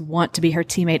didn't just want to be her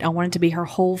teammate. I wanted to be her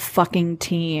whole fucking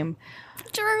team.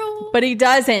 True. But he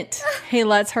doesn't. He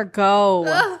lets her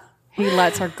go. He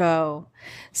lets her go.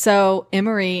 So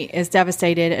Emery is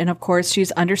devastated, and of course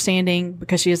she's understanding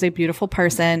because she is a beautiful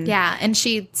person. Yeah, and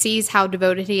she sees how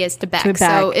devoted he is to Beck.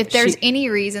 So if there's any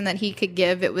reason that he could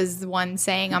give, it was the one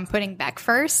saying, I'm putting Beck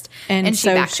first. And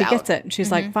so she gets it. And she's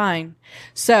like, fine.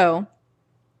 So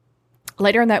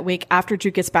later in that week, after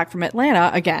Drew gets back from Atlanta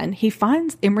again, he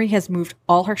finds Emery has moved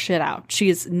all her shit out. She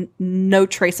has no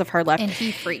trace of her left. And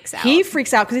he freaks out. He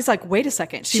freaks out because he's like, wait a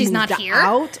second. She's not here?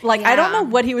 Out? Like, I don't know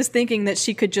what he was thinking that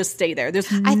she could just stay there.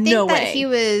 There's no way. I think that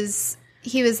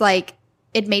he was like,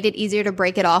 it made it easier to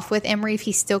break it off with Emery if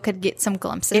he still could get some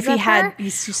glimpses if he of had, her. He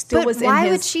still but was why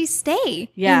in would she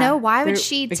stay? Yeah, you know, why would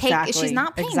she take? Exactly, she's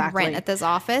not paying rent at this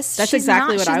office. That's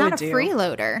exactly what I would do. She's not a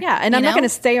freeloader. Yeah, and I'm not going to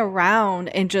stay around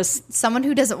and just someone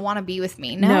who doesn't want to be with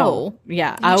me. No.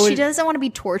 Yeah, she doesn't want to be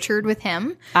tortured with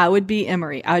him. I would be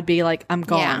Emery. I would be like, I'm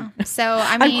gone. Yeah. So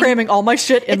I mean, I'm cramming all my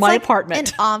shit in my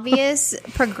apartment. An obvious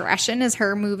progression is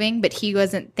her moving, but he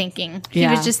wasn't thinking. He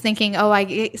was just thinking, oh,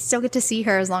 I still get to see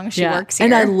her as long as she works here.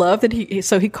 And I love that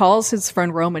he calls his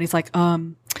friend Roman. He's like, I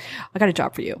got a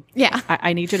job for you. Yeah.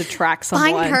 I need you to track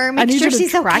someone. Find her, make sure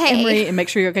she's track okay. Emery and make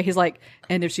sure you're okay. He's like,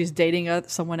 and if she's dating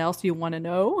someone else, you want to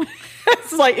know?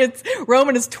 It's like,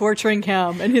 Roman is torturing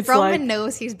him. And it's Roman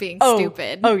knows he's being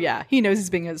stupid. Oh, yeah. He knows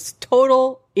he's being a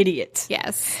total idiot.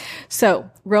 Yes. So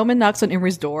Roman knocks on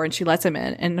Emery's door and she lets him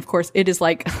in. And of course, it is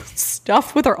like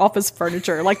stuffed with her office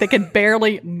furniture. Like they can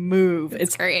barely move.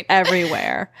 It's great.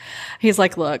 Everywhere. He's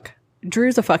like, look,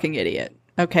 Drew's a fucking idiot.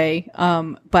 Okay.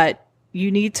 But you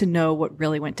need to know what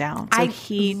really went down. So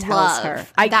he tells her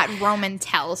that Roman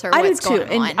tells her what's going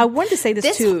on. And I wanted to say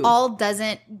this too. This all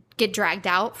doesn't get dragged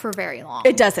out for very long.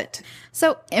 It doesn't.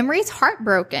 So Emery's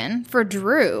heartbroken for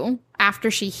Drew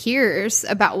after she hears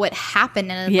about what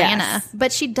happened in Atlanta.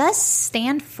 But she does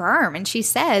stand firm, and she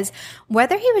says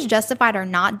whether he was justified or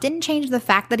not didn't change the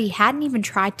fact that he hadn't even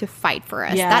tried to fight for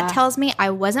us. That tells me I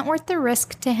wasn't worth the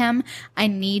risk to him. I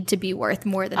need to be worth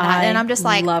more than that. And I'm just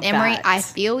like, Emery, I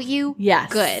feel you.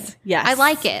 Yes. Good. Yes. I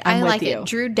like it. I like it.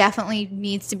 Drew definitely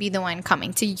needs to be the one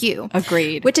coming to you.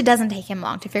 Agreed. Which it doesn't take him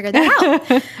long to figure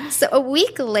that out. So a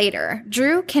week later,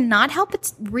 Drew cannot help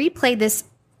but replay this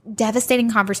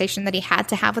devastating conversation that he had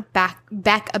to have with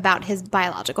Beck about his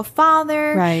biological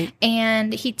father. Right.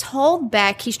 And he told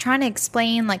Beck he's trying to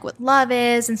explain like what love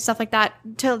is and stuff like that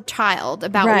to a child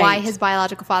about why his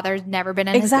biological father has never been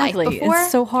in his life before.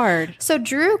 It's so hard. So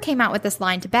Drew came out with this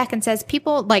line to Beck and says,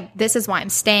 people like, this is why I'm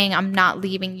staying. I'm not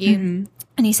leaving you. Mm-hmm.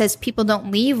 And he says, people don't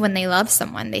leave when they love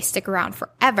someone. They stick around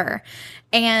forever.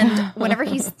 And whenever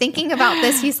he's thinking about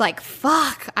this, he's like,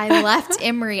 fuck, I left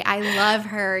Emery. I love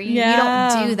her. You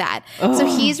don't do that. Ugh. So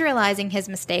he's realizing his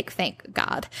mistake. Thank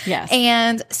God. Yes.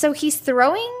 And so he's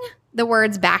throwing the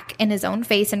words back in his own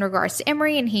face in regards to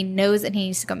Emery, and he knows that he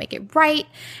needs to go make it right.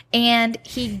 And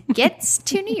he gets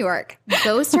to New York,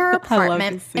 goes to her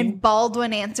apartment, and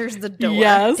Baldwin answers the door.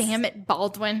 Yes. Damn it,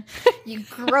 Baldwin. You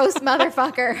gross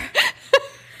motherfucker.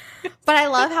 But I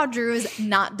love how Drew is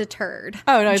not deterred.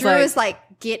 Oh, no, Drew is like,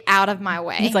 get out of my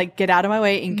way. He's like, get out of my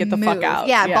way and get the fuck out.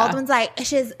 Yeah, Baldwin's like,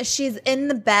 she's in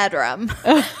the bedroom.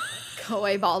 Go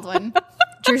away, Baldwin.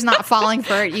 Drew's not falling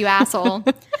for it, you asshole.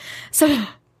 So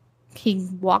he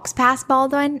walks past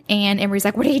Baldwin, and Emery's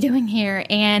like, what are you doing here?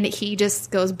 And he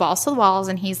just goes balls to the walls,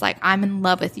 and he's like, I'm in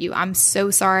love with you. I'm so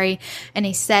sorry. And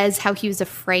he says how he was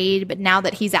afraid, but now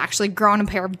that he's actually grown a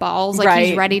pair of balls, like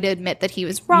he's ready to admit that he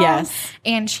was wrong. Yes.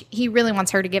 And he really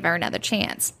wants her to give her another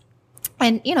chance.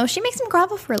 And, you know, she makes him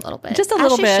grovel for a little bit. Just a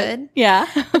little bit. Should. Yeah.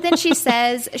 But then she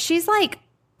says she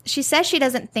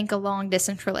doesn't think a long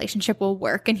distance relationship will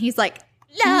work. And he's like,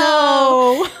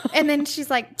 no. And then she's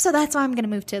like, so that's why I'm going to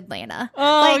move to Atlanta. Oh,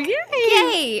 like,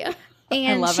 yay.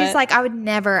 And she's like, I would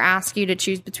never ask you to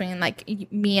choose between like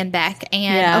me and Beck.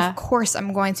 And of course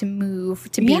I'm going to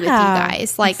move to be with you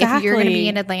guys. Like if you're going to be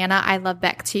in Atlanta, I love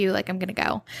Beck too. Like I'm going to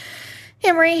go.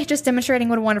 Emery just demonstrating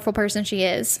what a wonderful person she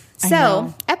is.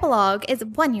 So epilogue is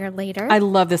 1 year later. I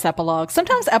love this epilogue.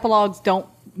 Sometimes epilogues don't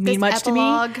mean much to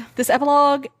me. This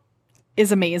epilogue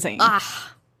is amazing.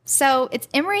 So it's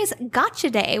Emery's Gotcha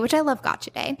Day, which I love Gotcha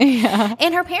Day. Yeah.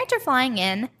 And her parents are flying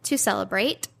in to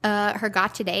celebrate her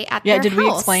Gotcha Day at their house. Did we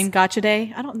explain Gotcha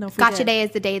Day? I don't know if we Gotcha did. Day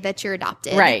is the day that you're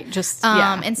adopted. Right. Just,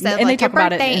 yeah. Instead and of they like your talk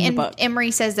about it birthday. in the And book.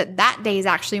 Emery says that day is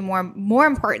actually more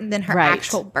important than her Right.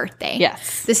 actual birthday.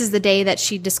 Yes. This is the day that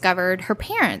she discovered her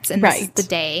parents. And this is Right. the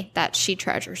day that she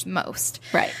treasures most.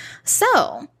 Right.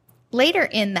 So later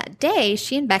in that day,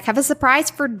 she and Beck have a surprise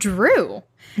for Drew.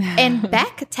 And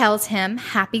Beck tells him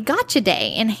Happy Gotcha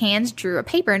Day and hands Drew a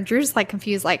paper. And Drew's like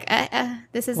confused, like,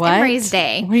 this is What? Emery's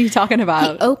day. What are you talking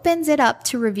about? He opens it up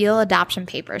to reveal adoption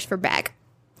papers for Beck.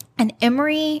 And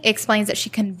Emery explains that she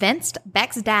convinced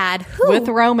Beck's dad, who With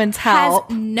Roman's help.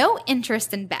 has no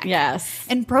interest in Beck. Yes.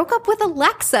 And broke up with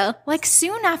Alexa like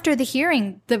soon after the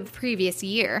hearing the previous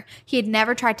year. He had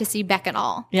never tried to see Beck at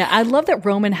all. Yeah. I love that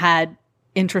Roman had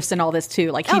interest in all this too.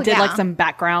 Like he did like some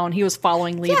background. He was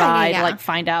following Levi to like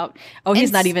find out,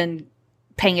 he's not even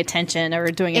paying attention or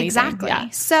doing anything. Exactly. Yeah.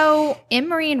 So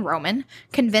Emery and Roman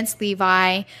convinced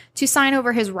Levi to sign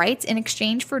over his rights in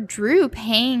exchange for Drew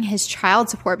paying his child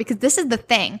support, because this is the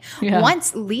thing. Yeah.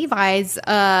 Once Levi's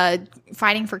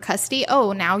fighting for custody,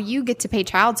 now you get to pay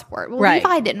child support. Well, Right.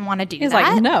 Levi didn't want to do He's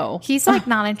that. like, no. He's like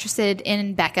not interested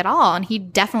in Beck at all. And he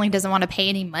definitely doesn't want to pay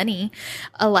any money.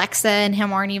 Alexa and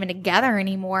him aren't even together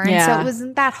anymore. And so Yeah. it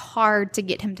wasn't that hard to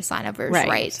get him to sign over his Right.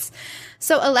 rights.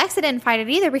 So Alexa didn't fight it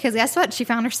either, because guess what? She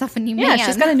found herself a new man. Yeah.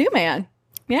 She's got a new man.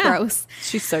 Yeah. Gross.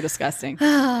 She's so disgusting.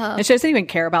 And she doesn't even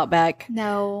care about Beck.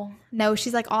 No,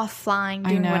 she's like off flying, I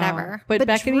doing know. whatever. But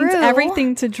Beck means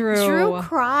everything to Drew. Drew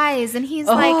cries and he's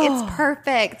like, it's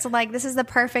perfect. Like, this is the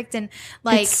perfect. And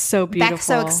like, It's so Beck's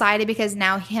so beautiful. excited because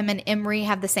now him and Emery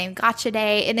have the same Gotcha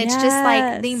Day. And it's just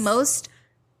like the Yes. most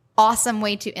awesome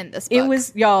way to end this book. It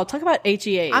was, y'all, talk about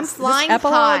HEAs. I'm This flying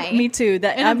epilogue, high. Me too.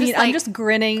 That And I'm just I'm like- just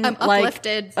grinning I'm like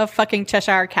uplifted. a fucking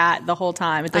Cheshire cat the whole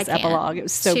time at this I can't. epilogue. It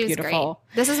was so She was beautiful.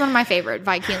 great. This is one of my favorite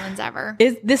Vi Keelands ever.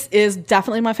 This is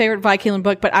definitely my favorite Vi Keeland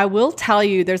book, but I will tell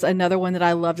you there's another one that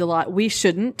I loved a lot. We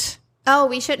Shouldn't. Oh,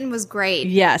 We Shouldn't was great.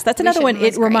 Yes, that's We another one.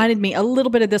 Shouldn't was It reminded me a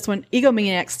little bit of this one.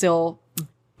 Egomaniac still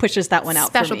pushes that one out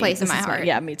Special for me. place in This my is one- heart.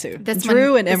 Yeah, me too. This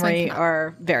Drew one- and this one Emery came out.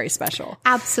 are very special.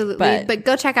 Absolutely. But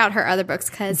go check out her other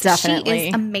books because she Definitely.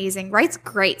 is amazing. Writes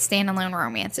great standalone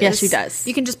romances. Yeah, she does.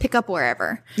 You can just pick up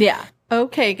wherever. Yeah.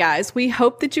 Okay, guys, we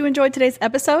hope that you enjoyed today's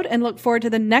episode and look forward to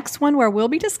the next one where we'll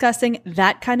be discussing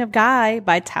That Kind of Guy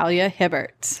by Talia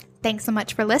Hibbert. Thanks so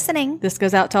much for listening. This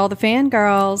goes out to all the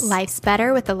fangirls. Life's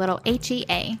better with a little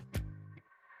HEA.